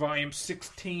whatever, volume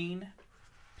 16?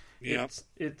 Yeah,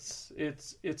 it's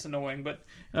annoying, but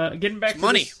getting back to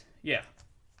money. Yeah,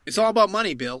 it's all about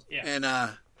money, Bill. Yeah. And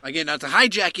again, not to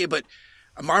hijack you, but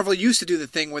Marvel used to do the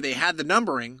thing where they had the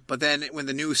numbering, but then when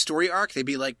the new story arc, they'd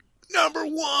be like,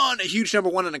 #1, a huge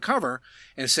 #1 on the cover,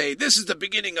 and say, this is the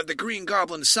beginning of the Green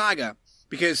Goblin saga,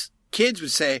 because kids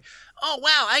would say, oh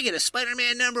wow, I get a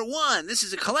Spider-Man #1. This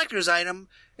is a collector's item.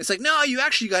 It's like, no, you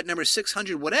actually got number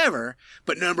 600 whatever,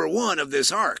 but #1 of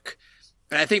this arc.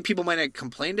 And I think people might have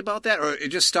complained about that, or it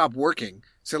just stopped working.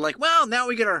 So like, well, now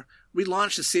we gotta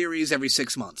relaunch the series every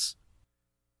 6 months.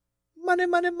 Money,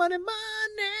 money, money,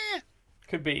 money.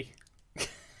 Could be.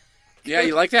 Yeah,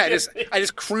 you like that? I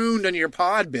just crooned on your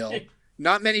pod, Bill.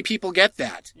 Not many people get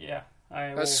that. Yeah.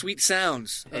 Those sweet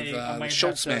sounds of the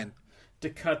Schultz man. To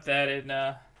cut that in,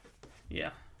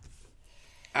 yeah.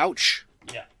 Ouch.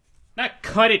 Yeah. Not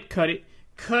cut it. Cut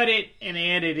it and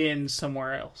add it in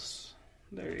somewhere else.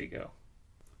 There you go.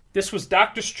 This was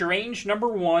Doctor Strange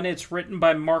 #1. It's written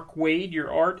by Mark Waid.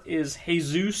 Your art is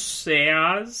Jesus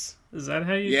Sayas. Is that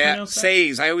how you pronounce that? Yeah,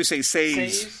 Says. I always say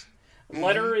Says.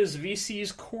 Letter is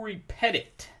VC's Corey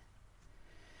Pettit.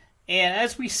 And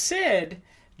as we said,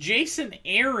 Jason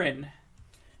Aaron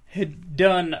had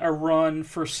done a run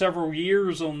for several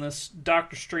years on this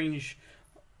Doctor Strange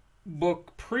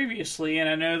book previously, and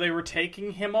I know they were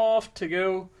taking him off to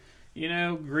go,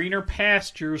 greener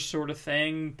pastures sort of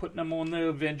thing, putting him on the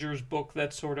Avengers book,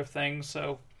 that sort of thing,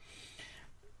 so...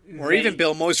 Or even,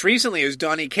 Bill, most recently it was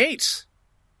Donny Cates.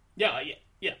 Yeah,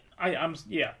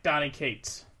 Donny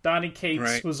Cates. Donny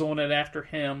Cates was on it after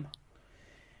him.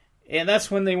 And that's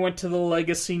when they went to the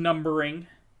legacy numbering.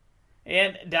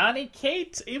 And Donny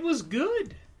Cates, it was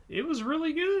good. It was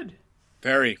really good.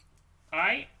 Very.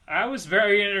 I was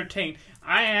very entertained.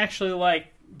 I actually liked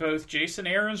both Jason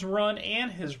Aaron's run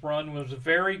and his run was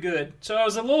very good. So I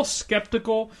was a little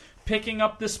skeptical picking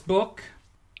up this book.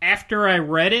 After I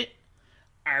read it,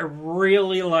 I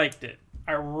really liked it.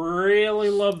 I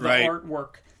really love the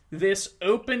artwork. This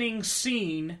opening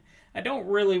scene, I don't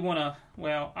really want to...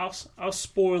 Well, I'll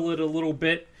spoil it a little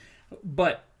bit,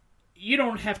 but you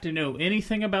don't have to know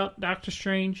anything about Doctor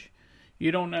Strange.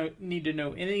 You don't need to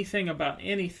know anything about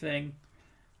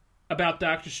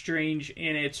Doctor Strange,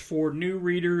 and it's for new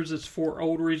readers, it's for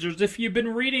old readers. If you've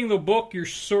been reading the book, you're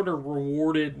sort of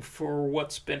rewarded for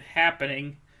what's been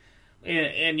happening,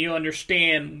 and you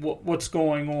understand what's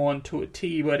going on to a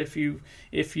T. But if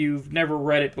you've never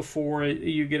read it before,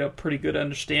 you get a pretty good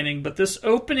understanding. But this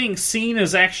opening scene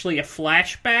is actually a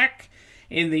flashback,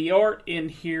 And the art in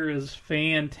here is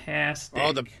fantastic.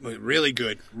 Oh, really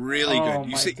good. Really Oh,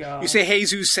 good. my God. You say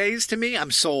Jesus Says to me,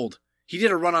 I'm sold. He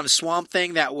did a run on Swamp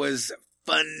Thing that was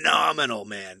phenomenal,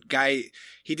 man. Guy,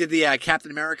 he did the Captain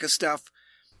America stuff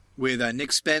with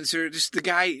Nick Spencer. Just the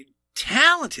guy,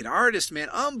 talented artist, man.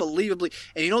 Unbelievably.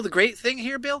 And you know the great thing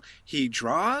here, Bill? He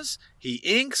draws, he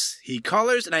inks, he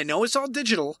colors, and I know it's all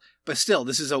digital, but still,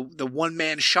 this is the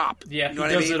one-man shop. Yeah, you know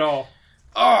he does it all.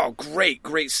 Oh,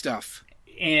 great stuff.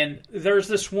 And there's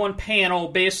this one panel,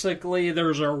 basically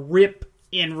there's a rip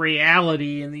in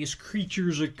reality, and these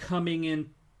creatures are coming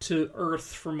into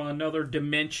Earth from another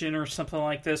dimension or something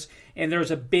like this, and there's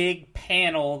a big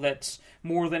panel that's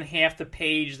more than half the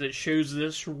page that shows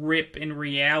this rip in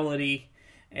reality,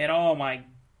 and oh my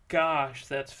gosh,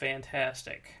 that's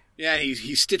fantastic. Yeah,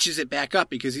 he stitches it back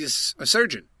up because he's a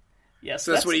surgeon. Yes,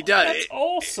 so that's what he does. That's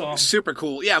awesome. Super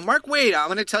cool. Yeah, Mark Waid, I'm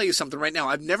going to tell you something right now.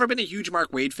 I've never been a huge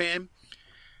Mark Waid fan.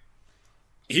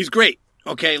 He's great.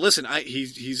 Okay, listen,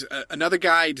 he's another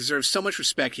guy. He deserves so much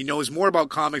respect. He knows more about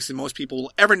comics than most people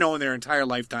will ever know in their entire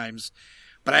lifetimes.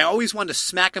 But I always wanted to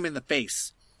smack him in the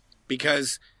face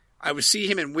because I would see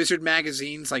him in Wizard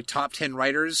magazines, like top 10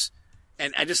 writers,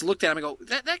 and I just looked at him and go,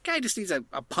 that guy just needs a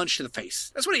punch to the face.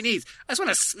 That's what he needs. I just want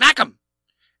to smack him.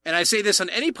 And I say this on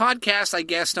any podcast I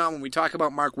guest on when we talk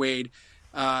about Mark Waid.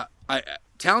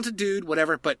 Talented dude,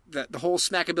 whatever, but the whole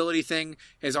smackability thing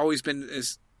has always been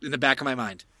in the back of my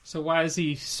mind. So why is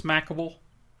he smackable?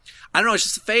 I don't know. It's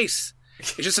just a face.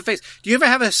 It's just a face. Do you ever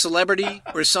have a celebrity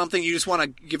or something you just want to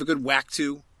give a good whack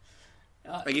to?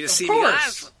 Like you just see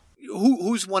course. me.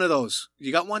 Who's one of those?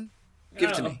 You got one?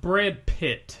 Give it to me. Brad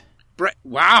Pitt.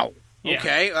 Wow. Yeah.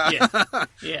 Okay.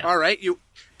 Yeah. All right.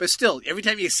 But still, every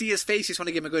time you see his face, you just want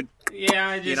to give him a good.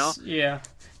 Yeah. Yeah.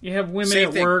 You have women Same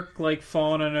at thing. work like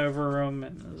fawning over him,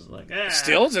 and it's like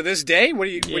Still to this day, what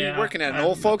are you working at? An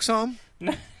old folks' home?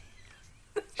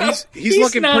 He's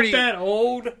looking not pretty. that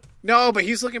old. No, but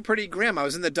he's looking pretty grim. I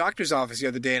was in the doctor's office the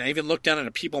other day, and I even looked down at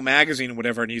a People magazine or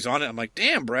whatever, and he's on it. I'm like,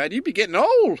 damn, Brad, you be getting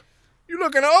old. You're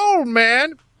looking old,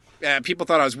 man. People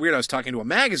thought I was weird. I was talking to a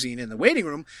magazine in the waiting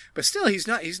room, but still, he's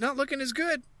not looking as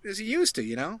good as he used to,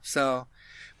 you know? So,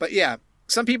 but yeah,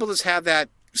 some people just have that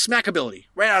smackability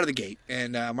right out of the gate,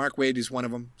 and Mark Waid is one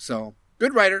of them. So,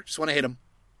 good writer. Just want to hit him.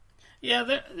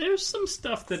 Yeah, there's some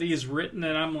stuff that he's written,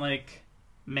 and I'm like,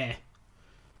 meh.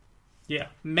 Yeah,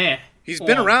 meh. He's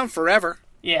been around forever.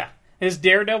 Yeah. His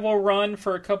Daredevil run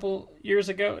for a couple years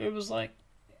ago, it was like,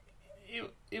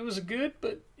 it was good,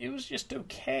 but it was just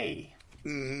okay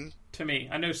to me.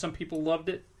 I know some people loved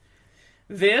it.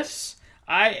 This,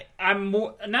 I'm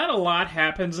more, not a lot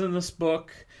happens in this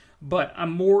book, but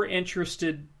I'm more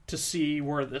interested to see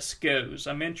where this goes.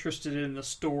 I'm interested in the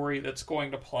story that's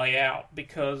going to play out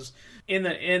because in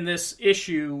this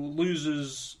issue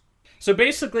loses. So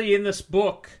basically, in this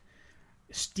book,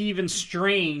 Stephen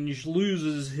Strange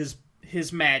loses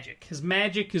his magic. His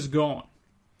magic is gone.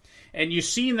 And you've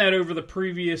seen that over the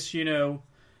previous,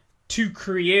 two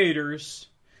creators,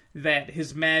 that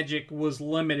his magic was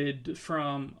limited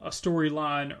from a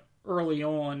storyline early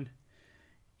on,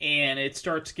 and it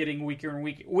starts getting weaker and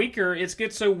weaker. It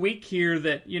gets so weak here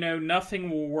that, nothing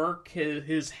will work.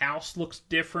 His house looks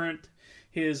different.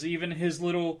 Even his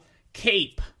little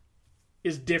cape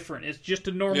is different. It's just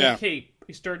a normal cape.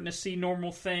 He's starting to see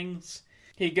normal things.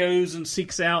 He goes and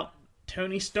seeks out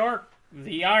Tony Stark,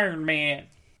 the Iron Man.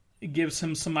 It gives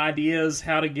him some ideas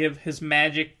how to give his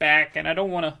magic back, and I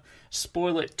don't want to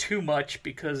spoil it too much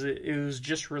because it was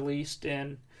just released,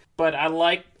 but I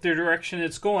like the direction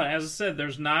it's going. As I said,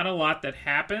 there's not a lot that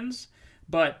happens,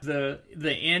 but the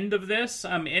end of this,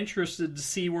 I'm interested to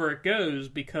see where it goes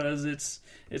because it's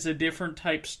a different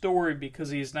type story because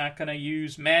he's not going to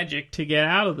use magic to get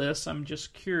out of this. I'm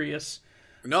just curious.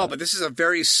 No, but this is a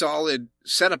very solid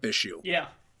setup issue. Yeah.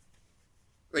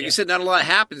 Like you said, not a lot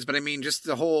happens, but I mean, just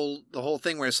the whole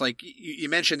thing where it's like you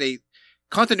mentioned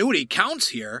continuity counts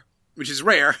here, which is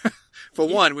rare. For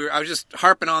one, I was just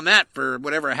harping on that for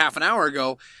whatever a half an hour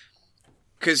ago,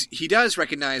 because he does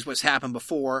recognize what's happened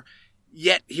before.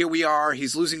 Yet here we are.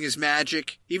 He's losing his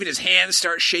magic. Even his hands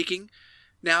start shaking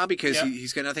now because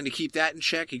he's got nothing to keep that in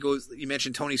check. You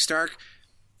mentioned Tony Stark,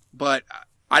 but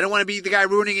I don't want to be the guy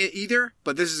ruining it either.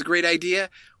 But this is a great idea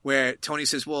where Tony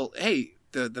says, "Well, hey."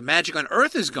 The magic on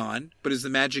Earth is gone, but is the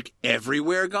magic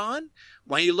everywhere gone?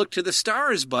 Why don't you look to the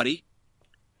stars, buddy?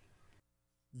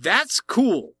 That's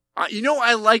cool.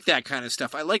 I like that kind of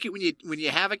stuff. I like it when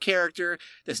you have a character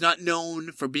that's not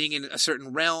known for being in a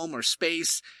certain realm or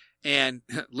space, and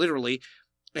literally,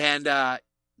 and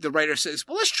the writer says,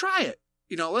 "Well, let's try it.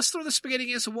 Let's throw the spaghetti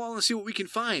against the wall and see what we can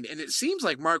find." And it seems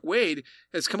like Mark Waid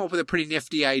has come up with a pretty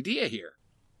nifty idea here.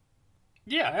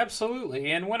 Yeah,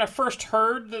 absolutely. And when I first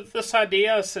heard this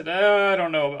idea, I said, I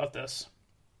don't know about this.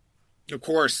 Of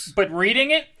course. But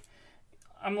reading it,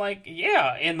 I'm like,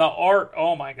 yeah. And the art,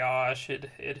 oh my gosh,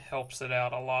 it helps it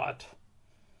out a lot.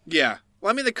 Yeah.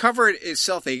 Well, I mean, the cover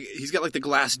itself, he's got like the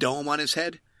glass dome on his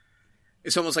head.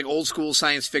 It's almost like old school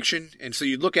science fiction. And so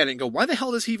you look at it and go, why the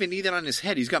hell does he even need that on his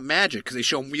head? He's got magic, because they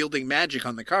show him wielding magic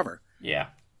on the cover. Yeah.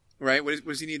 Right? What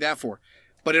does he need that for?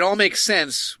 But it all makes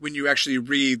sense when you actually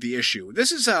read the issue.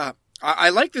 This is I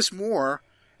like this more,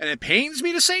 and it pains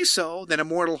me to say so, than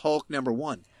Immortal Hulk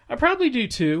 #1. I probably do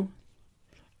too.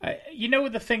 You know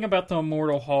what the thing about the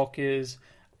Immortal Hulk is?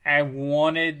 I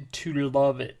wanted to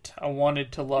love it. I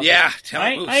wanted to love it. Yeah,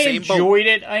 I enjoyed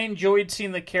it. I enjoyed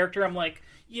seeing the character. I'm like,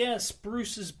 yes,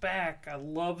 Bruce is back. I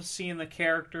love seeing the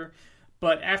character.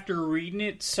 But after reading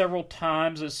it several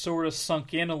times, it sort of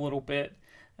sunk in a little bit.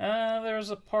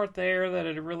 There's a part there that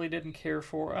I really didn't care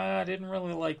for. I didn't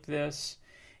really like this.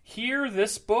 Here,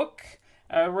 this book,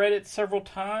 I read it several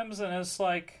times, and it's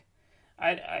like,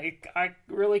 I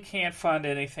really can't find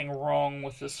anything wrong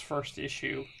with this first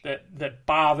issue that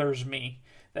bothers me.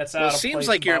 That's out of place. Well, it seems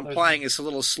like you're implying it's a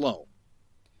little slow.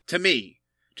 To me.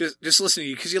 Just listening to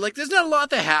you, because you're like, there's not a lot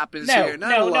that happens here.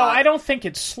 No, I don't think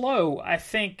it's slow. I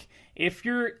think if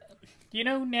you're,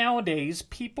 nowadays,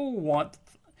 people want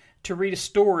to read a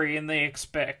story and they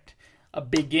expect a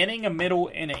beginning, a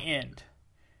middle, and an end.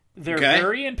 They're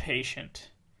very impatient.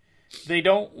 They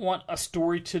don't want a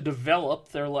story to develop.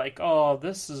 They're like, oh,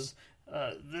 this is,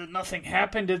 nothing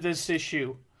happened to this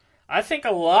issue. I think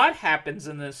a lot happens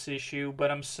in this issue, but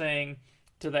I'm saying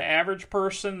to the average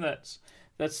person that's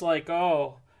like,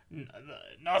 oh,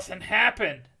 nothing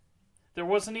happened. There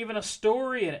wasn't even a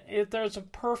story in it. There's a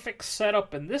perfect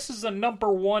setup, and this is a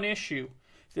 #1 issue.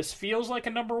 This feels like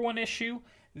a #1 issue.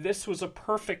 This was a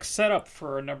perfect setup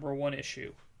for a #1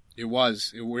 issue. It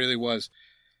was. It really was.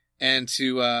 And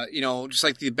to, just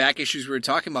like the back issues we were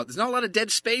talking about, there's not a lot of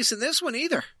dead space in this one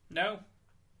either. No.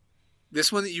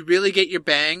 This one, you really get your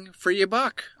bang for your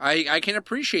buck. I can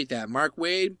appreciate that. Mark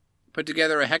Waid put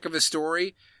together a heck of a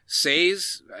story.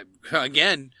 Says,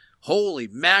 again, holy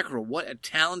mackerel, what a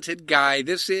talented guy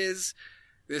this is.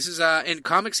 And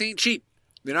comics ain't cheap.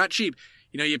 They're not cheap.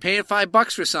 You're paying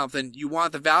 $5 for something. You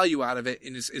want the value out of it,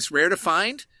 and it's rare to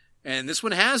find. And this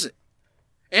one has it.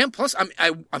 And plus,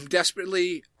 I'm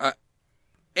desperately.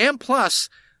 And plus,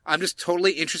 I'm just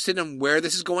totally interested in where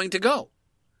this is going to go.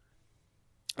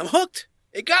 I'm hooked.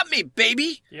 It got me,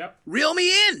 baby. Yep. Reel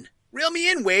me in,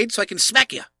 Wade, so I can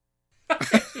smack you.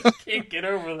 Can't get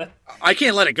over that. I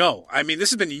can't let it go. I mean, this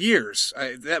has been years.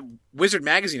 That Wizard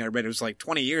magazine I read, it was like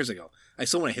 20 years ago. I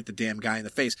still want to hit the damn guy in the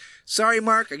face. Sorry,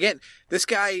 Mark. Again, this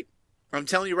guy, I'm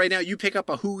telling you right now, you pick up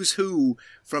a who's who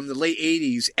from the late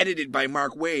 80s, edited by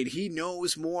Mark Waid. He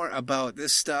knows more about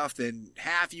this stuff than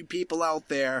half you people out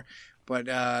there. But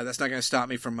that's not going to stop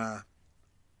me from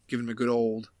giving him a good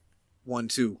old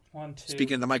 1-2. 1-2.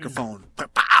 Speaking of the microphone.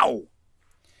 Pow!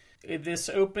 This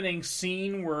opening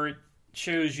scene where it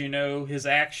shows, his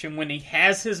action when he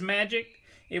has his magic.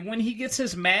 And when he gets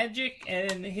his magic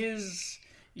and his,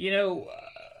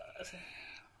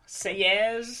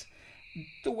 Sayaz,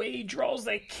 the way he draws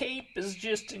that cape is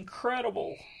just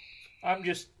incredible. I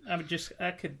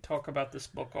could talk about this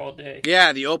book all day.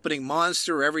 Yeah, the opening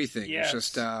monster, everything. Yes. It's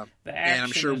just, the action and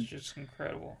I'm sure, is just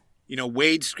incredible.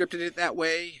 Wade scripted it that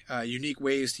way. Unique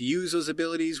ways to use those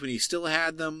abilities when he still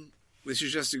had them. This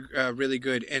is just really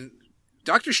good. And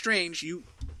Doctor Strange, you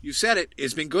said it,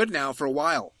 it's been good now for a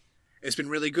while. It's been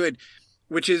really good,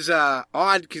 which is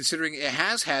odd considering it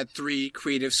has had 3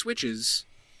 creative switches.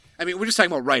 I mean, we're just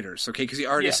talking about writers, okay? Because the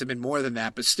artists have been more than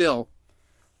that, but still,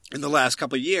 in the last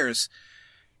couple of years.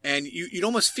 And you'd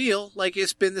almost feel like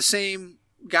it's been the same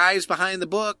guys behind the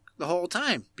book the whole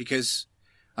time. Because,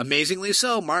 amazingly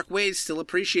so, Mark Waid still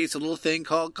appreciates a little thing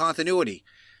called continuity.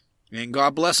 And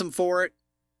God bless him for it.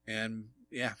 And,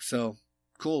 yeah, so,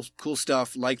 cool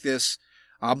stuff like this.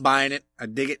 I'm buying it. I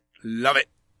dig it. Love it.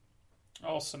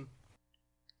 Awesome.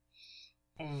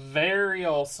 Very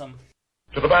awesome.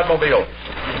 To the Batmobile.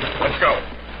 Let's go.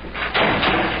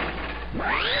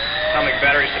 Atomic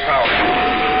batteries to power.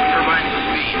 Turbines to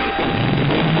speed.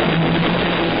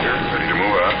 You're ready to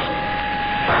move out.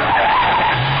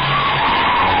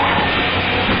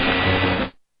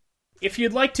 If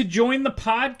you'd like to join the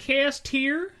podcast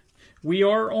here, we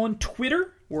are on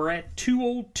Twitter. We're at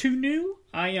 2old2new.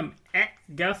 I am at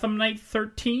Gotham Knight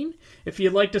 13. If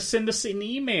you'd like to send us an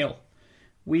email,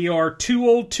 we are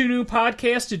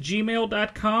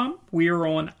 2old2newpodcast@gmail.com. We are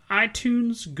on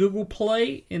iTunes, Google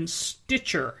Play, and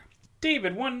Stitcher.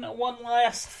 David, one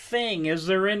last thing. Is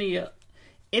there any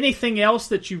anything else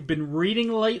that you've been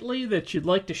reading lately that you'd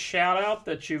like to shout out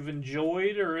that you've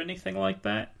enjoyed or anything like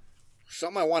that?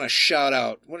 Something I want to shout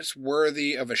out. What is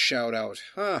worthy of a shout out?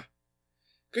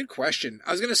 Good question.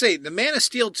 I was going to say, The Man of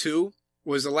Steel 2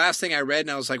 was the last thing I read,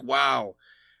 and I was like, wow.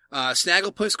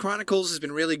 Snagglepuss Chronicles has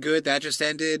been really good. That just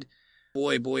ended.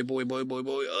 Boy.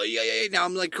 Oh, yeah. Now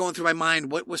I'm like going through my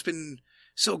mind. What's been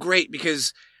so great?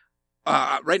 Because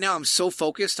right now I'm so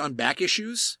focused on back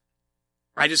issues.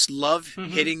 I just love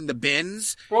hitting the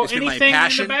bins. Well, it's been my anything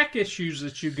passion. in the back issues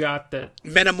that you got that...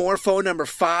 Metamorpho number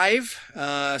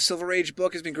 5. Silver Age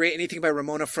book has been great. Anything by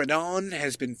Ramona Fredon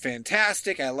has been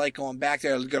fantastic. I like going back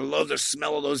there. I love the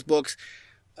smell of those books.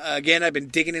 Again, I've been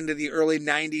digging into the early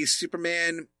 90s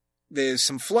Superman. There's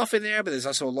some fluff in there, but there's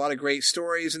also a lot of great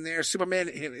stories in there. Superman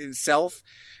himself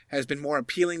has been more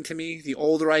appealing to me the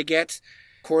older I get.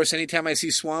 Of course, anytime I see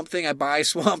Swamp Thing, I buy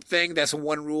Swamp Thing. That's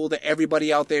one rule that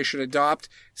everybody out there should adopt.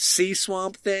 See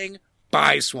Swamp Thing,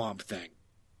 buy Swamp Thing.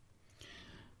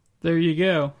 There you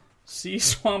go. See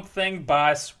Swamp Thing,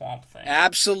 buy Swamp Thing.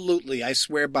 Absolutely. I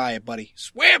swear by it, buddy.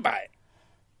 Swear by it.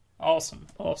 Awesome.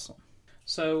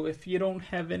 So if you don't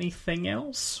have anything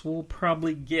else, we'll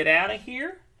probably get out of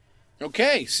here.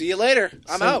 Okay, see you later.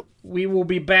 I'm out. We will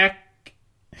be back.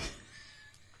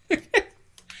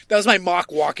 That was my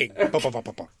mock walking.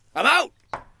 Okay. I'm out.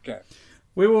 Okay.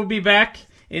 We will be back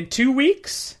in 2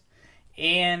 weeks.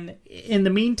 And in the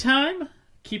meantime,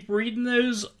 keep reading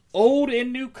those old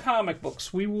and new comic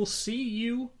books. We will see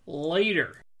you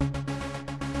later.